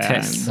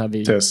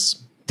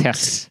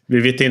 Tess. Vi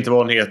vet inte vad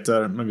hon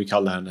heter, men vi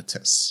kallar henne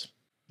Tess.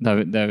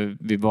 Där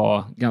vi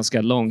var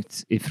ganska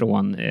långt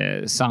ifrån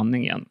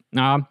sanningen.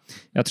 Ja,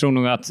 jag tror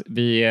nog att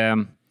vi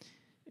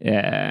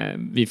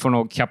får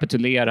nog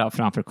kapitulera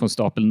framför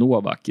konstapel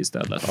Novak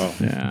istället.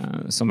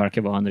 Som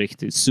verkar vara en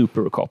riktig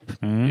supercop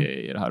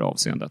i det här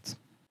avseendet.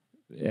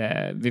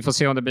 Vi får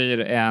se om det blir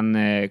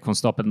en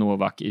konstapel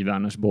Novak i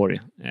Vänersborg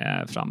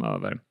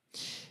framöver.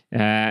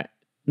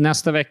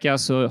 nästa vecka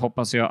så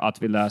hoppas jag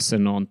att vi läser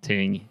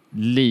någonting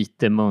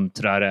lite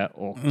muntrare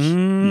och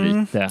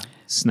lite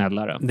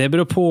snällare. Det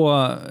beror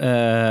på.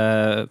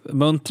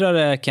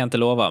 Muntrare kan jag inte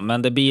lova,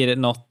 men det blir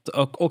något,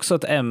 och också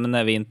ett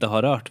ämne vi inte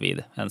har rört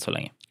vid än så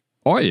länge.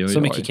 Oj.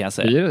 Så mycket kan jag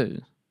säga.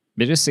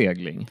 Blir det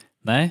segling?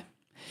 Nej.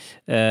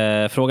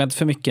 Fråga inte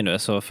för mycket nu,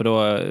 så för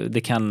då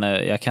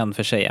jag kan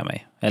försäga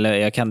mig.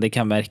 Eller det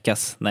kan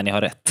märkas när ni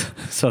har rätt,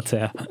 så att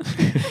säga.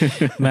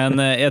 Men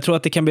jag tror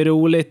att det kan bli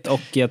roligt,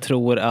 och jag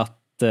tror att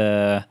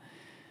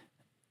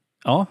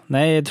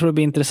jag tror det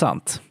blir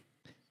intressant.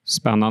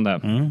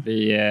 Spännande.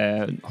 Vi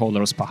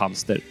håller oss på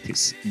halster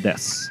tills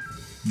dess.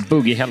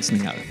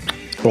 Buggy-hälsningar.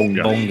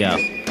 Bonga. Bonga.